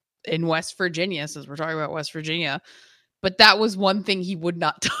issues in West Virginia. Since we're talking about West Virginia, but that was one thing he would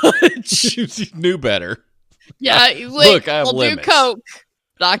not touch. He knew better. Yeah, look, I'll do coke.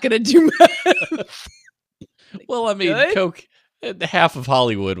 Not gonna do meth. Well, I mean, good? Coke. Half of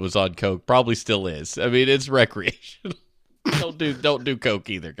Hollywood was on coke. Probably still is. I mean, it's recreational. Don't do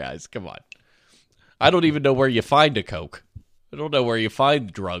coke either, guys. Come on. I don't even know where you find a coke. I don't know where you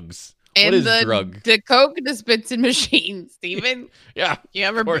find drugs. And what is drug? The Coke dispensing machine, Steven. Yeah. You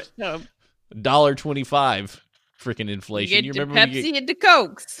ever $1.25 freaking inflation. You remember Pepsi and the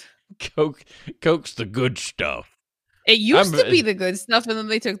Cokes. Coke's the good stuff. It used to be the good stuff, and then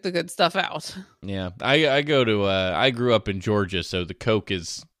they took the good stuff out. Yeah, I go to I grew up in Georgia, so the Coke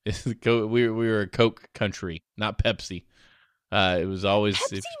is we were a Coke country, not Pepsi. It was always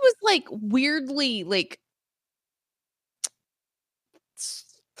Pepsi was like weirdly like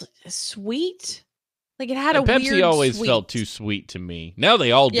sweet. Like it had a Pepsi weird always sweet. felt too sweet to me. Now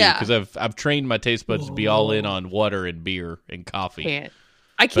they all do because I've trained my taste buds to be all in on water and beer and coffee.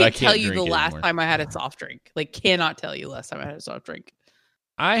 I can't tell you the last time I had a soft drink. Like, cannot tell you last time I had a soft drink.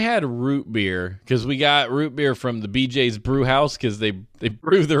 I had root beer because we got root beer from the BJ's Brew House because they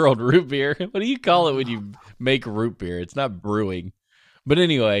brew their own root beer. What do you call it when you make root beer? It's not brewing. But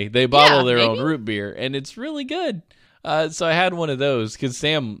anyway, they bottle their own root beer, and it's really good. So I had one of those because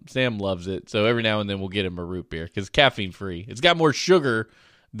Sam loves it. So every now and then we'll get him a root beer because caffeine free. It's got more sugar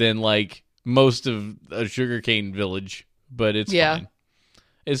than like most of a sugarcane village, but it's fine.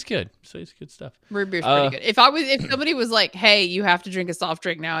 It's good. So it's good stuff. Root beer's pretty good. If somebody was like, "Hey, you have to drink a soft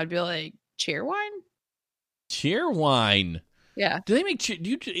drink now," I'd be like, "Cheerwine." Cheerwine. Yeah. Do they make?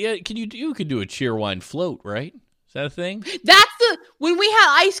 You could do a Cheerwine float, right? Is that a thing? That's when we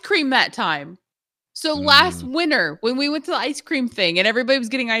had ice cream that time. So last winter, when we went to the ice cream thing and everybody was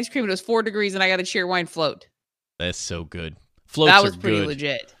getting ice cream, it was 4 degrees, and I got a Cheerwine float. That's so good. Floats that was are pretty good.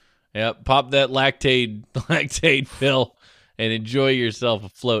 legit. Yep. Pop that lactate pill. And enjoy yourself a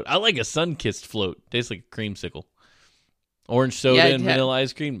float. I like a sun-kissed float. Tastes like a creamsicle. Orange soda and vanilla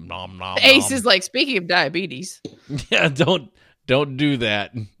ice cream. Nom nom. Ace is like, speaking of diabetes. Yeah, don't do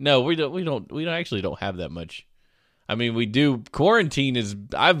that. No, we don't actually don't have that much. I mean, we do. Quarantine is.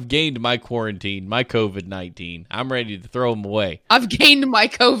 I've gained my quarantine, my COVID-19. I'm ready to throw them away. I've gained my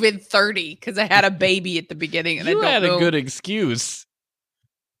COVID-30 because I had a baby at the beginning, and you I don't know. had a good excuse.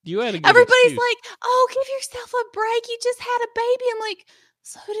 Everybody's excuse. Like, "Oh, give yourself a break. You just had a baby." I'm like,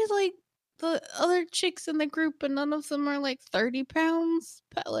 so did like the other chicks in the group, and none of them are like 30 pounds,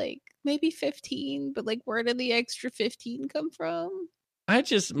 but like maybe 15. But like, where did the extra 15 come from?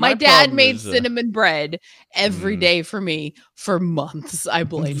 My dad made cinnamon bread every day for me for months. I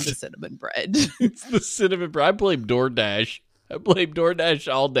blame the cinnamon bread. It's the cinnamon bread. I blame DoorDash. I blame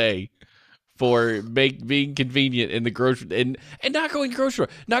DoorDash all day for being convenient in the grocery and not going to the grocery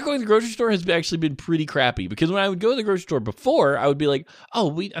store. Not going to the grocery store has actually been pretty crappy because when I would go to the grocery store before, I would be like,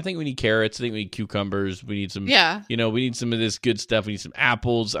 "Oh, I think we need carrots. I think we need cucumbers. We need some, we need some of this good stuff. We need some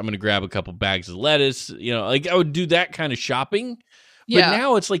apples. I'm going to grab a couple bags of lettuce." Like I would do that kind of shopping. But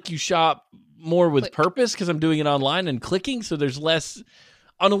now it's like you shop more with purpose because I'm doing it online and clicking. So there's less.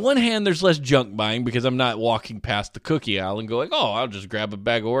 On the one hand, there's less junk buying because I'm not walking past the cookie aisle and going, "Oh, I'll just grab a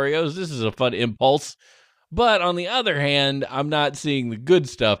bag of Oreos. This is a fun impulse." But on the other hand, I'm not seeing the good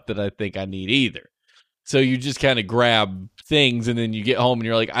stuff that I think I need either. So you just kind of grab things and then you get home and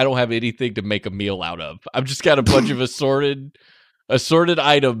you're like, "I don't have anything to make a meal out of. I've just got a bunch of assorted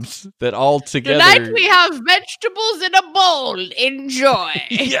items that all together." Tonight we have vegetables in a bowl. Enjoy.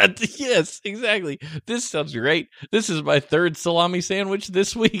 Yes, exactly. This sounds great. This is my third salami sandwich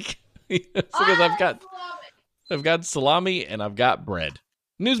this week because I've got salami and I've got bread.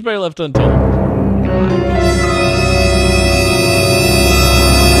 Newsberry Left Untold.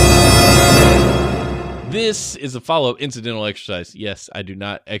 This is a follow-up incidental exercise. Yes, I do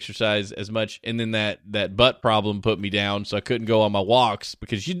not exercise as much. And then that butt problem put me down, so I couldn't go on my walks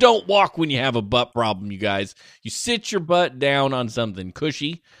because you don't walk when you have a butt problem, you guys. You sit your butt down on something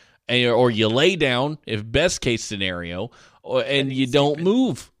cushy, or you lay down, if best case scenario, and you don't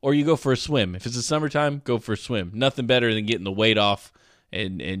move, or you go for a swim. If it's the summertime, go for a swim. Nothing better than getting the weight off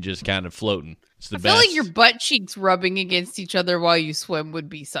and just kind of floating. It's the best. I feel like your butt cheeks rubbing against each other while you swim would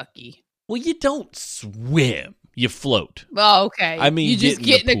be sucky. Well, you don't swim. You float. Oh, okay. I mean, you just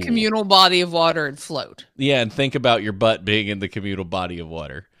get in a communal body of water and float. Yeah, and think about your butt being in the communal body of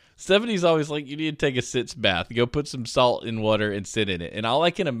water. Stephanie's always like, you need to take a sitz bath. Go put some salt in water and sit in it. And all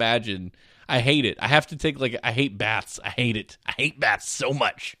I can imagine, I hate it. I have to take I hate baths. I hate it. I hate baths so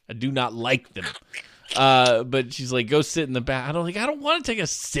much. I do not like them. But she's like, go sit in the bath. I don't want to take a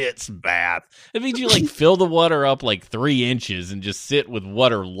sitz bath. It means you fill the water up 3 inches and just sit with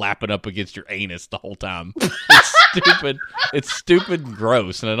water lapping up against your anus the whole time. It's stupid. It's stupid and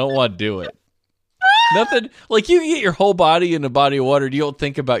gross, and I don't want to do it. Nothing you can get your whole body in a body of water. You don't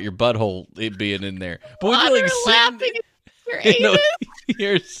think about your butthole it being in there. But when you're laughing at your anus.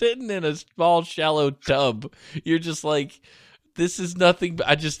 You're sitting in a small, shallow tub. You're just like, This is nothing.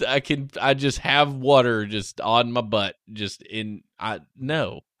 I just have water just on my butt. I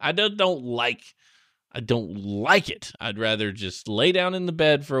don't like it. I'd rather just lay down in the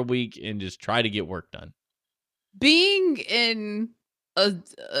bed for a week and just try to get work done. Being in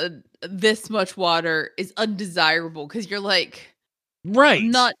this much water is undesirable because you're like, right,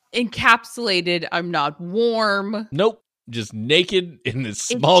 I'm not encapsulated. I'm not warm. Nope. Just naked in this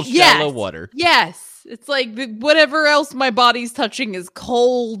small, shallow water. Yes. It's like whatever else my body's touching is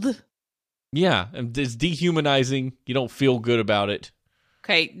cold. Yeah. And it's dehumanizing. You don't feel good about it.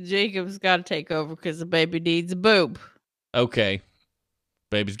 Okay. Jacob's got to take over because the baby needs a boob. Okay.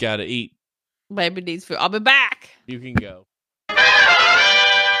 Baby's got to eat. Baby needs food. I'll be back. You can go.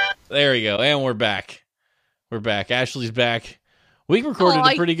 There we go. And we're back. We're back. Ashley's back. We recorded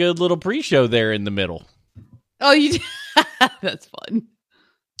a pretty good little pre-show there in the middle. Oh, you did? That's fun.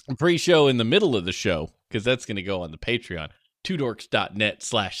 Pre-show in the middle of the show, because that's going to go on the Patreon,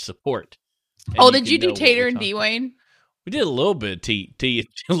 twodorks.net/support. Did you do Tater and D-Wayne? We did a little bit of T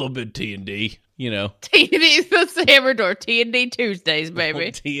and D, you know. T&D, that's the Hammer Door. T&D Tuesdays,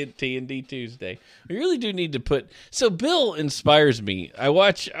 baby. T&D Tuesday. We really do need to put... So Bill inspires me. I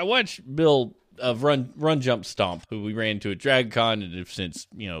watch Bill of Run Jump Stomp, who we ran to at DragCon and have since,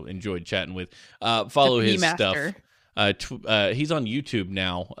 enjoyed chatting with. Follow his stuff. He's on YouTube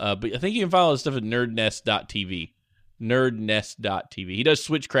now, but I think you can follow his stuff at nerdnest.tv. Nerdnest.tv. He does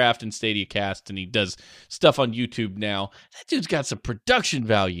Switchcraft and Stadia Cast, and he does stuff on YouTube now. That dude's got some production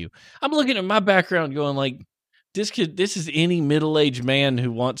value. I'm looking at my background going like, this is any middle-aged man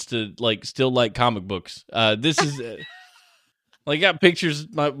who wants to still like comic books. This is... I got pictures.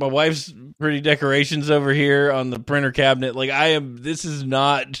 My wife's pretty decorations over here on the printer cabinet. This is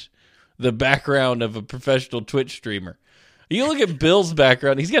not the background of a professional Twitch streamer. You look at Bill's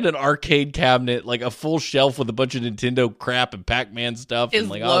background. He's got an arcade cabinet, a full shelf with a bunch of Nintendo crap and Pac-Man stuff. His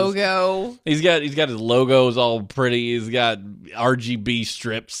logo. He's got his logos all pretty. He's got RGB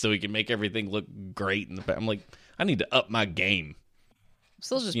strips so he can make everything look great. I'm like, I need to up my game. I'm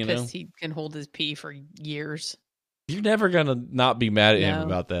still just pissed he can hold his pee for years. You're never gonna not be mad at him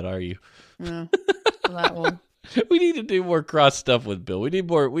about that, are you? No, that one. We need to do more cross stuff with Bill. We need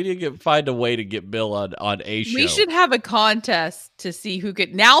to find a way to get Bill on a show. We should have a contest to see who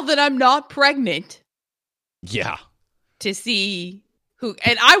could. Now that I'm not pregnant, yeah, to see who,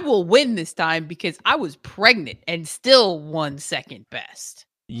 and I will win this time because I was pregnant and still won second best.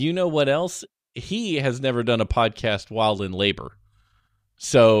 You know what else? He has never done a podcast while in labor,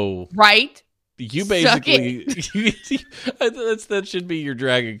 so right. You basically that should be your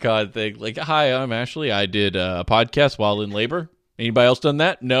Dragon Con thing. Hi, I'm Ashley. I did a podcast while in labor. Anybody else done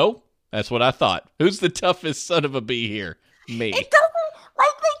that? No, that's what I thought. Who's the toughest son of a bee here? Me. It doesn't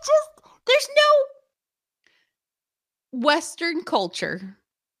there's no Western culture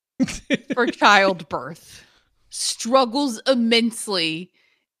for childbirth struggles immensely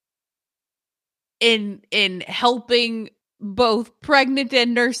in helping both pregnant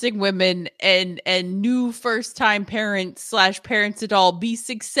and nursing women and new first-time parents / parents at all be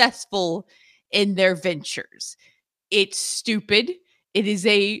successful in their ventures. It's stupid. It is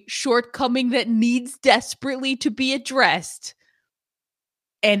a shortcoming that needs desperately to be addressed.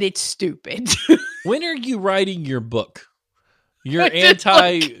 And it's stupid. When are you writing your book? Your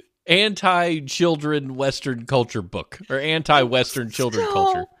anti-children Western culture book, or anti-Western children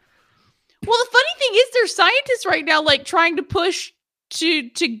culture? Well, the funny thing is there's scientists right now trying to push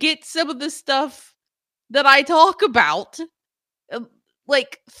to get some of the stuff that I talk about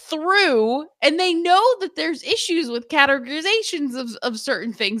through, and they know that there's issues with categorizations of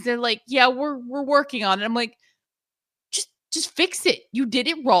certain things. They're like, yeah, we're working on it. I'm like, just fix it. You did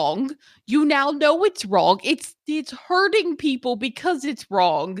it wrong. You now know it's wrong. It's hurting people because it's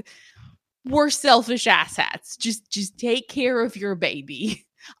wrong. We're selfish asshats. Just take care of your baby.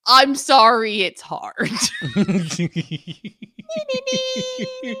 I'm sorry it's hard. Let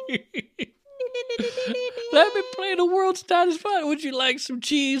me play the world's tightest fight. Would you like some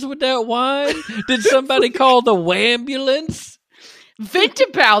cheese with that wine? Did somebody call the ambulance? Vent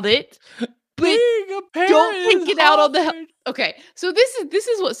about it, but don't take it out on the... Okay, so this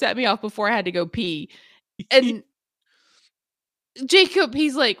is what set me off before I had to go pee. And Jacob,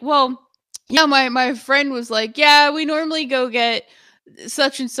 he's like, well, yeah, my friend was like, yeah, we normally go get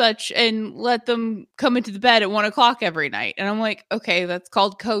such and such and let them come into the bed at 1:00 every night. And I'm like, okay, that's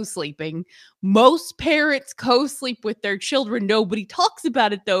called co-sleeping. Most parents co-sleep with their children. Nobody talks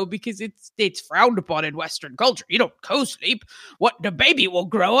about it though, because it's frowned upon in Western culture. You don't co-sleep. What, the baby will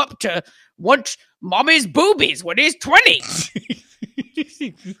grow up to want mommy's boobies when he's 20.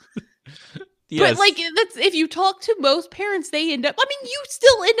 Yes. But like that's if you talk to most parents, they end up. I mean, you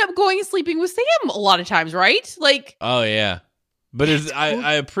still end up going and sleeping with Sam a lot of times, right? Like, oh yeah, but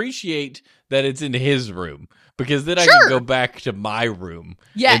I appreciate that it's in his room because then I Sure. can go back to my room.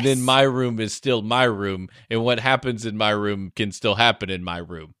 Yes. And then my room is still my room, and what happens in my room can still happen in my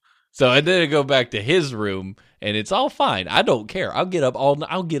room. So and then I go back to his room, and it's all fine. I don't care. I'll get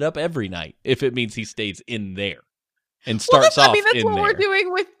up every night if it means he stays in there. And starts off. I mean, that's what there. we're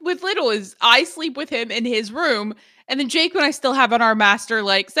doing with Little. Is I sleep with him in his room, and then Jake and I still have on our master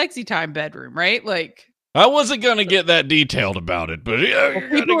like sexy time bedroom, right? Like, I wasn't gonna get that detailed about it, but yeah, you're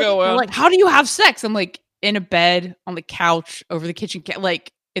gonna go out. Like, how do you have sex? I'm like, in a bed, on the couch, over the kitchen,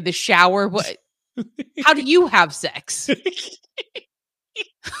 like in the shower. What? How do you have sex?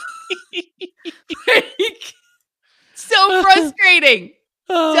 So frustrating.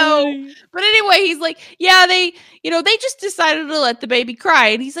 But anyway, he's like, yeah, they just decided to let the baby cry.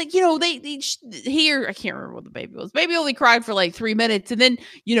 And he's like, here, I can't remember what the baby was. Baby only cried for like 3 minutes. And then,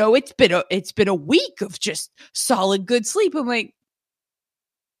 it's been a week of just solid good sleep. I'm like,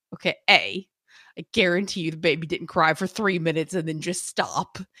 okay, A, I guarantee you the baby didn't cry for 3 minutes and then just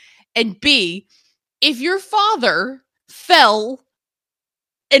stop. And B, if your father fell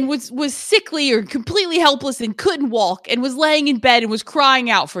and was sickly or completely helpless and couldn't walk and was laying in bed and was crying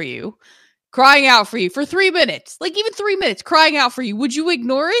out for you for 3 minutes, like even 3 minutes, crying out for you, would you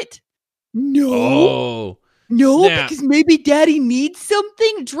ignore it? No. Oh, no, snap. Because maybe daddy needs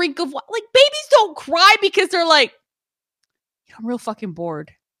something, drink of water. Like, babies don't cry because they're like, I'm real fucking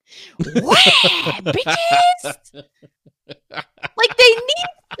bored. What, bitches? Like, they need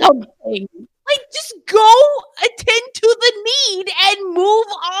something. Like, just go attend to the need and move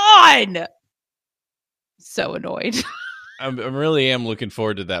on. So annoyed. I really am looking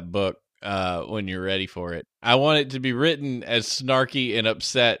forward to that book when you're ready for it. I want it to be written as snarky and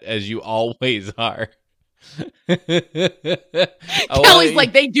upset as you always are. Kelly's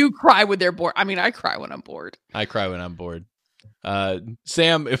like, they do cry when they're bored. I mean, I cry when I'm bored. I cry when I'm bored.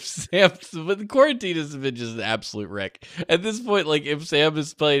 Sam, the quarantine has been just an absolute wreck. At this point, like, if Sam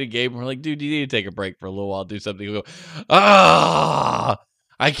is playing a game, we're like, dude, you need to take a break for a little while, do something. He'll go, I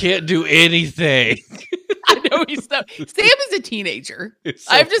can't do anything. I know he's not. Sam is a teenager.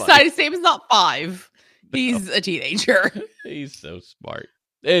 So I've decided Sam is not 5. He's a teenager. He's so smart.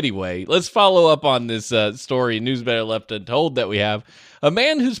 Anyway, let's follow up on this story, News Better Left Untold, that we have. A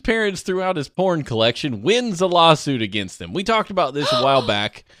man whose parents threw out his porn collection wins a lawsuit against them. We talked about this a while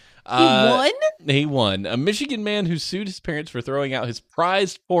back. He won? He won. A Michigan man who sued his parents for throwing out his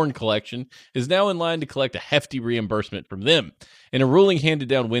prized porn collection is now in line to collect a hefty reimbursement from them. In a ruling handed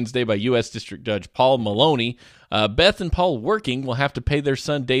down Wednesday by U.S. District Judge Paul Maloney, Beth and Paul Working will have to pay their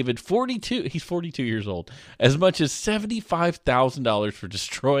son David, he's 42 years old, as much as $75,000 for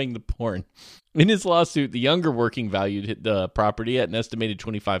destroying the porn. In his lawsuit, the younger Working valued the property at an estimated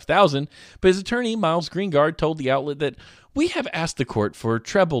 $25,000, but his attorney, Miles Greengard, told the outlet that we have asked the court for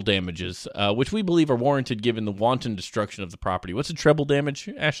treble damages, which we believe are warranted given the wanton destruction of the property. What's a treble damage,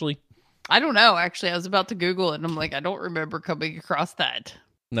 Ashley? I don't know, actually. I was about to Google it, and I'm like, I don't remember coming across that.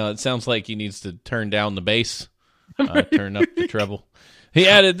 No, it sounds like he needs to turn down the bass, turn up the treble. He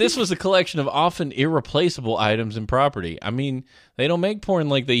added, this was a collection of often irreplaceable items and property. I mean, they don't make porn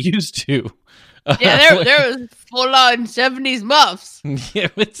like they used to. Yeah, there was full-on 70s muffs. Yeah,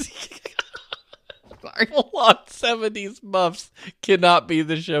 full-on 70s muffs cannot be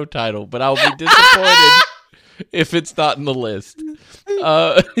the show title, but I'll be disappointed if it's not in the list.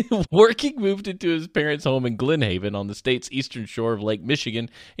 Working moved into his parents' home in Glen Haven on the state's eastern shore of Lake Michigan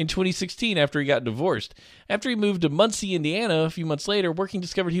in 2016 after he got divorced. After he moved to Muncie, Indiana, a few months later, Working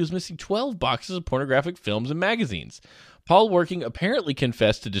discovered he was missing 12 boxes of pornographic films and magazines. Paul Working apparently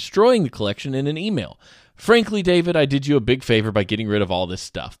confessed to destroying the collection in an email. Frankly, David, I did you a big favor by getting rid of all this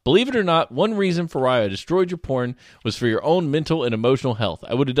stuff. Believe it or not, one reason for why I destroyed your porn was for your own mental and emotional health.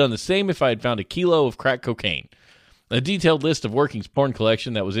 I would have done the same if I had found a kilo of crack cocaine. A detailed list of Working's porn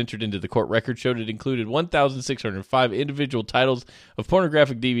collection that was entered into the court record showed it included 1,605 individual titles of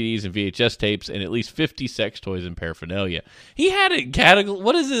pornographic DVDs and VHS tapes and at least 50 sex toys and paraphernalia. He had it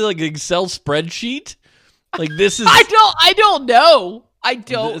what is it, like an Excel spreadsheet? Like this is I don't know. I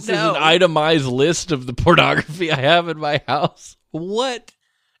don't know. This is an itemized list of the pornography I have in my house. What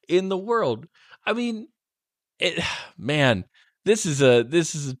in the world? I mean, man. This is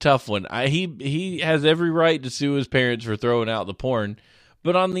a tough one. He has every right to sue his parents for throwing out the porn,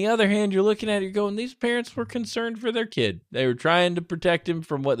 but on the other hand, you're looking at it going, these parents were concerned for their kid. They were trying to protect him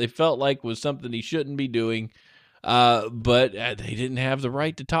from what they felt like was something he shouldn't be doing. But they didn't have the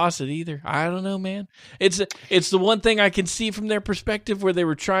right to toss it either. I don't know, man. It's the one thing I can see from their perspective where they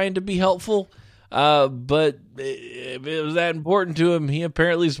were trying to be helpful. But if it was that important to him, he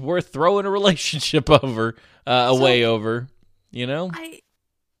apparently is worth throwing a relationship over, away over. You know,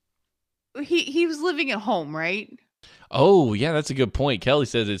 he was living at home, right? Oh, yeah, that's a good point. Kelly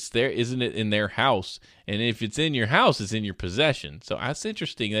says it's there, isn't it, in their house? And if it's in your house, it's in your possession. So that's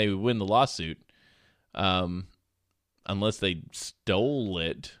interesting. They would win the lawsuit, unless they stole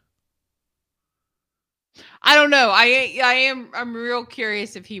it. I don't know. I'm real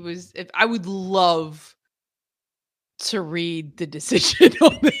curious if I would love to read the decision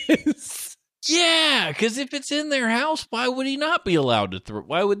on this. Yeah, because if it's in their house, why would he not be allowed to throw?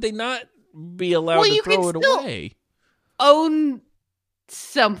 Why would they not be allowed to throw it away? Own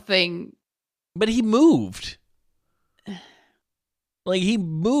something, but he moved. Like, he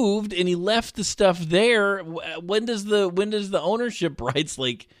moved and he left the stuff there. When does the ownership rights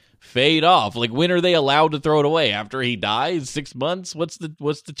like fade off? Like, when are they allowed to throw it away? After he dies? 6 months? What's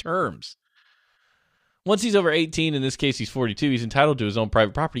the terms? Once he's over 18, in this case he's 42, he's entitled to his own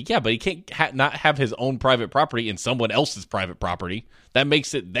private property. Yeah, but he can't not have his own private property in someone else's private property. That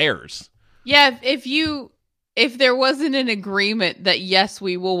makes it theirs. Yeah, if there wasn't an agreement that, yes,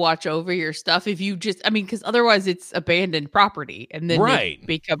 we will watch over your stuff, if you just, because otherwise it's abandoned property and then it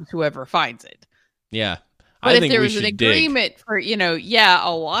becomes whoever finds it. Yeah. But if there was an agreement for, yeah,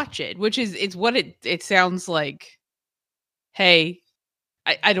 I'll watch it, which is, it's what it sounds like. Hey,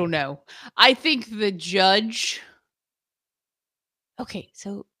 I don't know. I think the judge. Okay,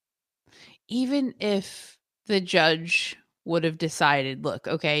 so even if the judge would have decided, look,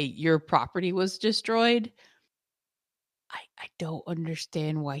 okay, your property was destroyed, I don't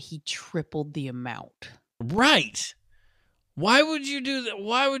understand why he tripled the amount. Right. Why would you do that?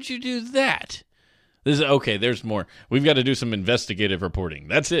 Why would you do that? Okay, there's more. We've got to do some investigative reporting.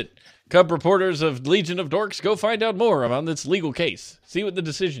 That's it. Cub reporters of Legion of Dorks, go find out more about this legal case. See what the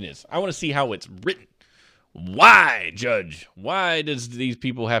decision is. I want to see how it's written. Why, Judge? Why does these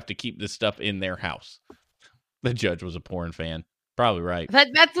people have to keep this stuff in their house? The judge was a porn fan. Probably right.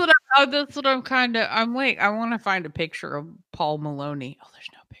 That's what I'm kind of. I'm like, I want to find a picture of Paul Maloney. Oh, there's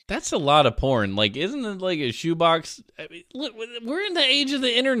no picture. That's a lot of porn. Like, isn't it like a shoebox? Look, we're in the age of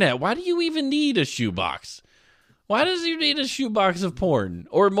the internet. Why do you even need a shoebox? Why does you need a shoebox of porn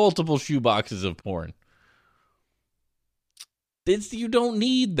or multiple shoeboxes of porn? You don't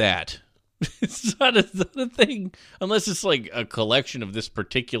need that. It's not a thing unless it's like a collection of this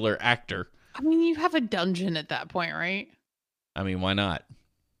particular actor. You have a dungeon at that point, right? Why not?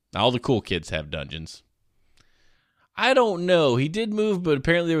 All the cool kids have dungeons. I don't know. He did move, but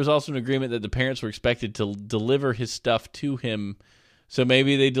apparently there was also an agreement that the parents were expected to deliver his stuff to him. So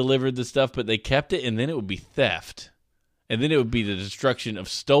maybe they delivered the stuff, but they kept it, and then it would be theft. And then it would be the destruction of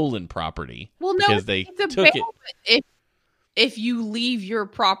stolen property. Well, no, because they took it. If you leave your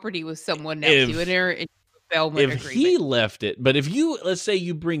property with someone else, you enter into a bailment agreement. If he left it, but if you, let's say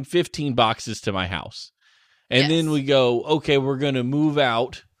you bring 15 boxes to my house, and then we go, okay, we're going to move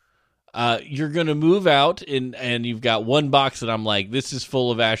out. You're going to move out, and you've got one box that I'm like, this is full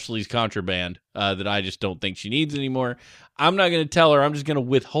of Ashley's contraband that I just don't think she needs anymore. I'm not going to tell her. I'm just going to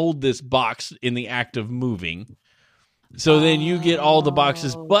withhold this box in the act of moving. So then you get all the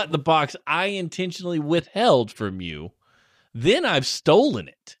boxes, but the box I intentionally withheld from you, then I've stolen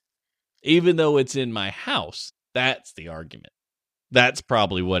it, even though it's in my house. That's the argument. That's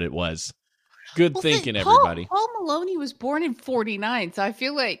probably what it was. Good thinking, everybody. Paul Maloney was born in 1949, so I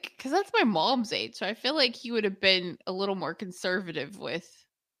feel like, because that's my mom's age, so I feel like he would have been a little more conservative with.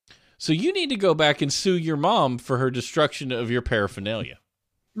 So you need to go back and sue your mom for her destruction of your paraphernalia.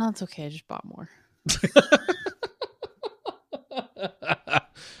 No, it's okay. I just bought more.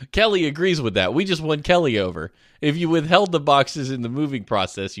 Kelly agrees with that. We just won Kelly over. If you withheld the boxes in the moving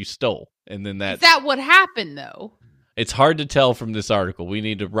process, you stole. And then Is that what happened, though? It's hard to tell from this article. We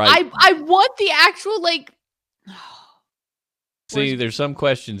need to write. I want the actual, like. See, there's some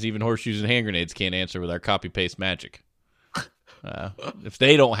questions even horseshoes and hand grenades can't answer with our copy paste magic. If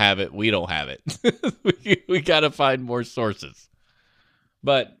they don't have it, we don't have it. we got to find more sources.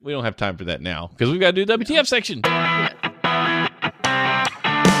 But we don't have time for that now because we've got to do the WTF section. WTF.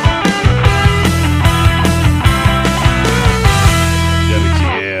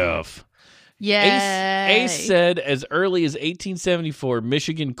 Yeah. Ace said as early as 1874,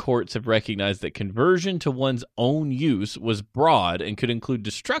 Michigan courts have recognized that conversion to one's own use was broad and could include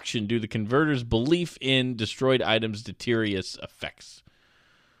destruction due to the converter's belief in destroyed items' deleterious effects.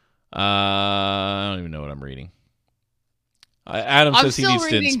 I don't even know what I'm reading. Adam says he needs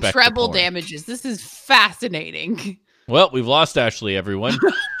to inspect the porn. I'm still reading treble damages. This is fascinating. Well, we've lost Ashley, everyone.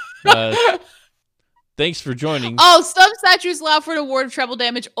 Thanks for joining. Oh, some statutes allow for an award of treble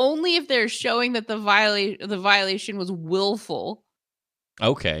damage only if they're showing that the violation was willful.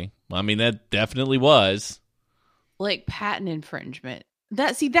 Okay. I mean, that definitely was. Like patent infringement.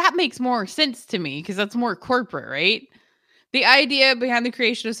 That makes more sense to me because that's more corporate, right? The idea behind the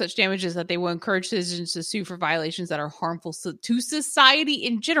creation of such damage is that they will encourage citizens to sue for violations that are harmful to society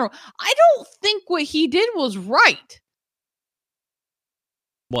in general. I don't think what he did was right.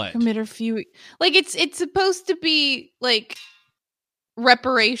 What? Commit a few, like it's supposed to be like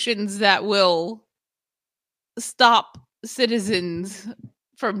reparations that will stop citizens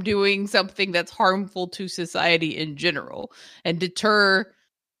from doing something that's harmful to society in general and deter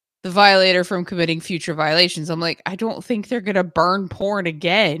the violator from committing future violations. I'm like, I don't think they're gonna burn porn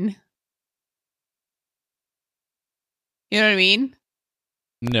again. You know what I mean?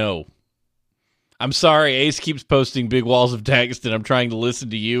 No. I'm sorry, Ace keeps posting big walls of text, and I'm trying to listen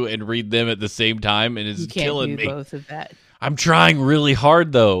to you and read them at the same time, and it's killing me. Both of that. I'm trying really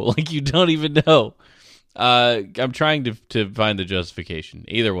hard, though. Like, you don't even know. I'm trying to find the justification.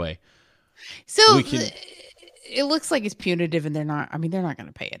 Either way. So, it looks like it's punitive, and they're not going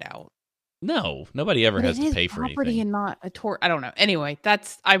to pay it out. No, nobody ever has to pay for anything. And not a tort. I don't know. Anyway,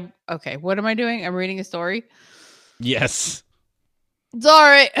 okay. What am I doing? I'm reading a story. Yes. It's all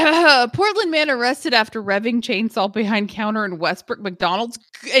right. Portland man arrested after revving chainsaw behind counter in Westbrook McDonald's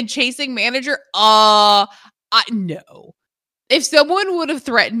and chasing manager. No. If someone would have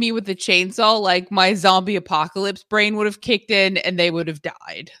threatened me with a chainsaw, like my zombie apocalypse brain would have kicked in and they would have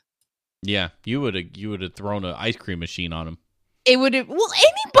died. Yeah, you would have thrown an ice cream machine on him. It would have. Well,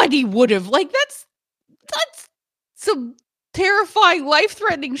 anybody would have. Like that's some terrifying,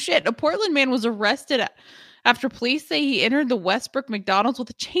 life-threatening shit. A Portland man was arrested after police say he entered the Westbrook McDonald's with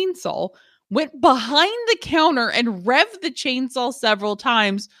a chainsaw, went behind the counter and revved the chainsaw several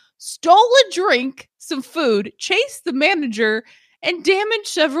times, stole a drink, some food, chased the manager, and damaged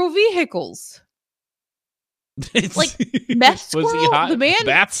several vehicles. Like meth squirrel. Was he hot? The man,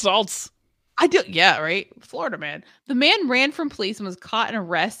 bath salts. Yeah, right. Florida man. The man ran from police and was caught and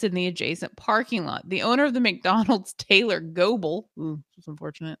arrested in the adjacent parking lot. The owner of the McDonald's, Taylor Goble, that's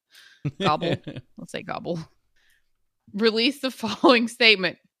unfortunate. Gobble. Let's say Gobble. Released the following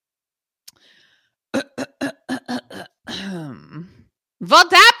statement. What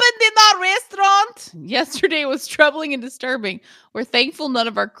happened in our restaurant yesterday was troubling and disturbing. We're thankful none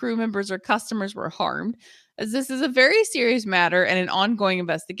of our crew members or customers were harmed. As this is a very serious matter and an ongoing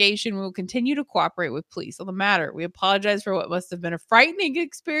investigation, we will continue to cooperate with police on the matter. We apologize for what must have been a frightening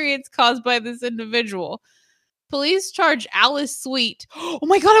experience caused by this individual. Police charge Alice Sweet. Oh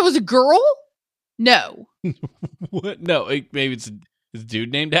my God, it was a girl? No. What? No, maybe it's a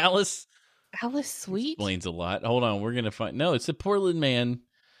dude named Alice. Alice Sweet? Explains a lot. Hold on, we're going to find... No, it's a Portland man.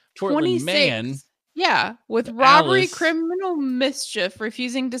 26. Man. Yeah, with robbery, Alice. Criminal mischief,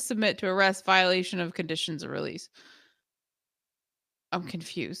 refusing to submit to arrest, violation of conditions of release. I'm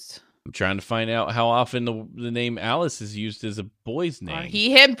confused. I'm trying to find out how often the name Alice is used as a boy's name.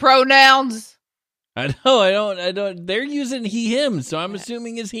 He, him pronouns. I know, I don't. They're using he, him, so I'm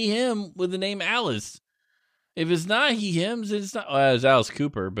assuming it's he, him with the name Alice. If it's not he, hims, it's not. Well, it's Alice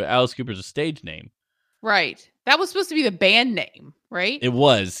Cooper, but Alice Cooper's a stage name. Right. That was supposed to be the band name, right? It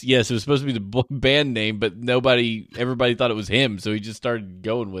was. Yes, it was supposed to be the band name, but everybody thought it was him, so he just started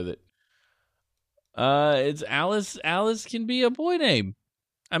going with it. It's Alice. Alice can be a boy name.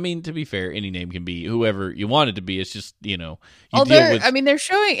 I mean, to be fair, any name can be whoever you want it to be. It's just, they're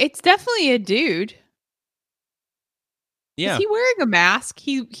showing it's definitely a dude. Yeah. Is he wearing a mask?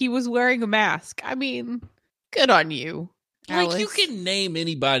 He was wearing a mask. I mean, good on you. Alice. Like, you can name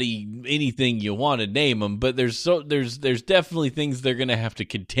anybody anything you want to name them, but there's definitely things they're going to have to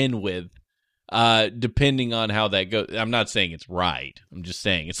contend with depending on how that goes. I'm not saying it's right. I'm just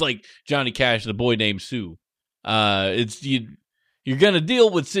saying it's like Johnny Cash, the boy named Sue. You're going to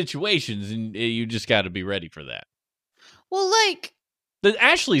deal with situations, and you just got to be ready for that. Well, like...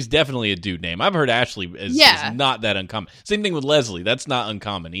 Ashley's definitely a dude name. I've heard Ashley is not that uncommon. Same thing with Leslie. That's not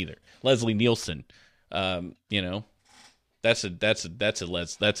uncommon either. Leslie Nielsen. That's a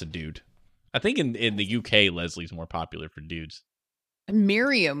dude. I think in the UK, Leslie's more popular for dudes.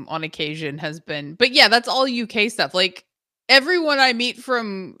 Miriam on occasion has been, but yeah, that's all UK stuff. Like everyone I meet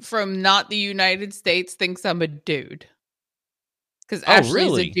from not the United States thinks I'm a dude. Because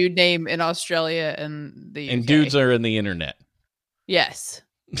Ashley's a dude name in Australia and the UK. And dudes are in the internet. Yes.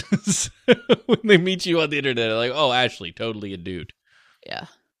 So when they meet you on the internet, they're like, oh, Ashley, totally a dude. Yeah.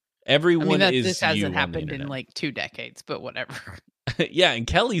 Everyone this hasn't you happened in like 2 decades, but whatever. Yeah, and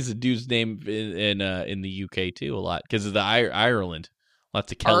Kelly's a dude's name in the UK too a lot because of the Ireland.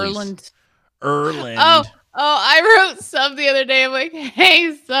 Lots of Kellys. Ireland. Oh, I wrote sub the other day. I'm like,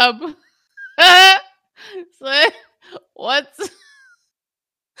 hey sub, what's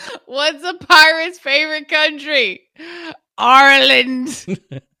a pirate's favorite country? Ireland.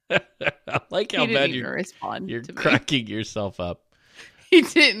 I like how bad you're cracking yourself up. He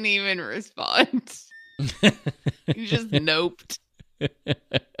didn't even respond. He just noped.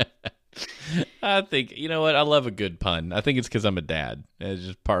 I think, you know what? I love a good pun. I think it's because I'm a dad. It's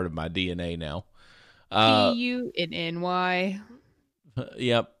just part of my DNA now. P-U-N-N-Y.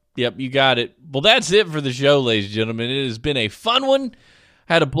 Yep, you got it. Well, that's it for the show, ladies and gentlemen. It has been a fun one.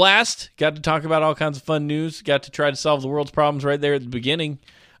 Had a blast. Got to talk about all kinds of fun news. Got to try to solve the world's problems right there at the beginning.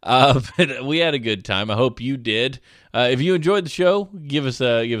 But we had a good time. I hope you did. If you enjoyed the show, give us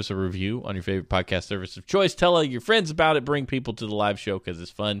a review on your favorite podcast service of choice. Tell all your friends about it. Bring people to the live show because it's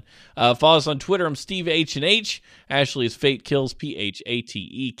fun. Follow us on Twitter. I'm Steve H&H. Ashley is Fate Kills,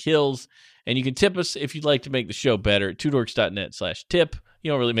 P-H-A-T-E Kills. And you can tip us if you'd like to make the show better at twodorks.net/tip.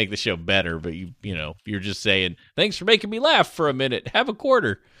 You don't really make the show better, but you're just saying, thanks for making me laugh for a minute. Have a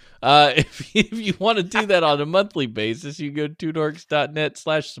quarter. If you want to do that on a monthly basis, you can go to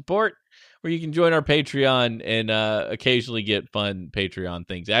twodorks.net/support, where you can join our Patreon and occasionally get fun Patreon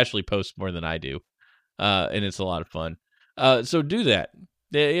things. Ashley posts more than I do, and it's a lot of fun. So do that.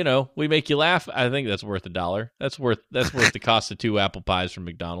 We make you laugh. I think that's worth $1. That's worth the cost of 2 apple pies from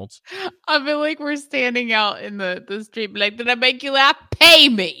McDonald's. I feel like we're standing out in the street like, did I make you laugh? Pay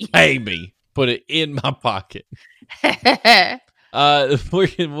me. Pay me. Put it in my pocket.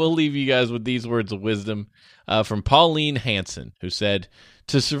 We'll leave you guys with these words of wisdom from Pauline Hanson, who said,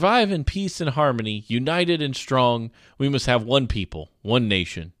 "To survive in peace and harmony, united and strong, we must have one people, one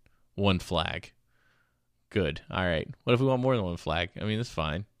nation, one flag." Good. All right. What if we want more than one flag? I mean, that's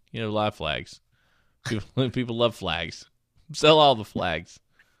fine. A lot of flags. People love flags. Sell all the flags.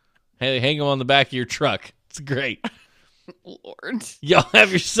 Hey, hang them on the back of your truck. It's great. Lord. Y'all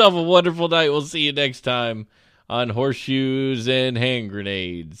have yourself a wonderful night. We'll see you next time on Horseshoes and Hand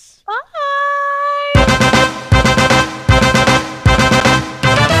Grenades. Bye.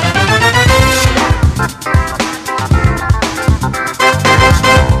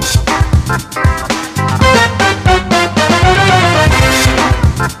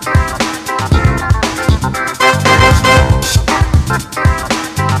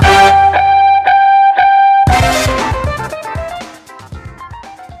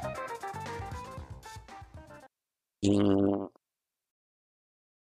 Mm-hmm.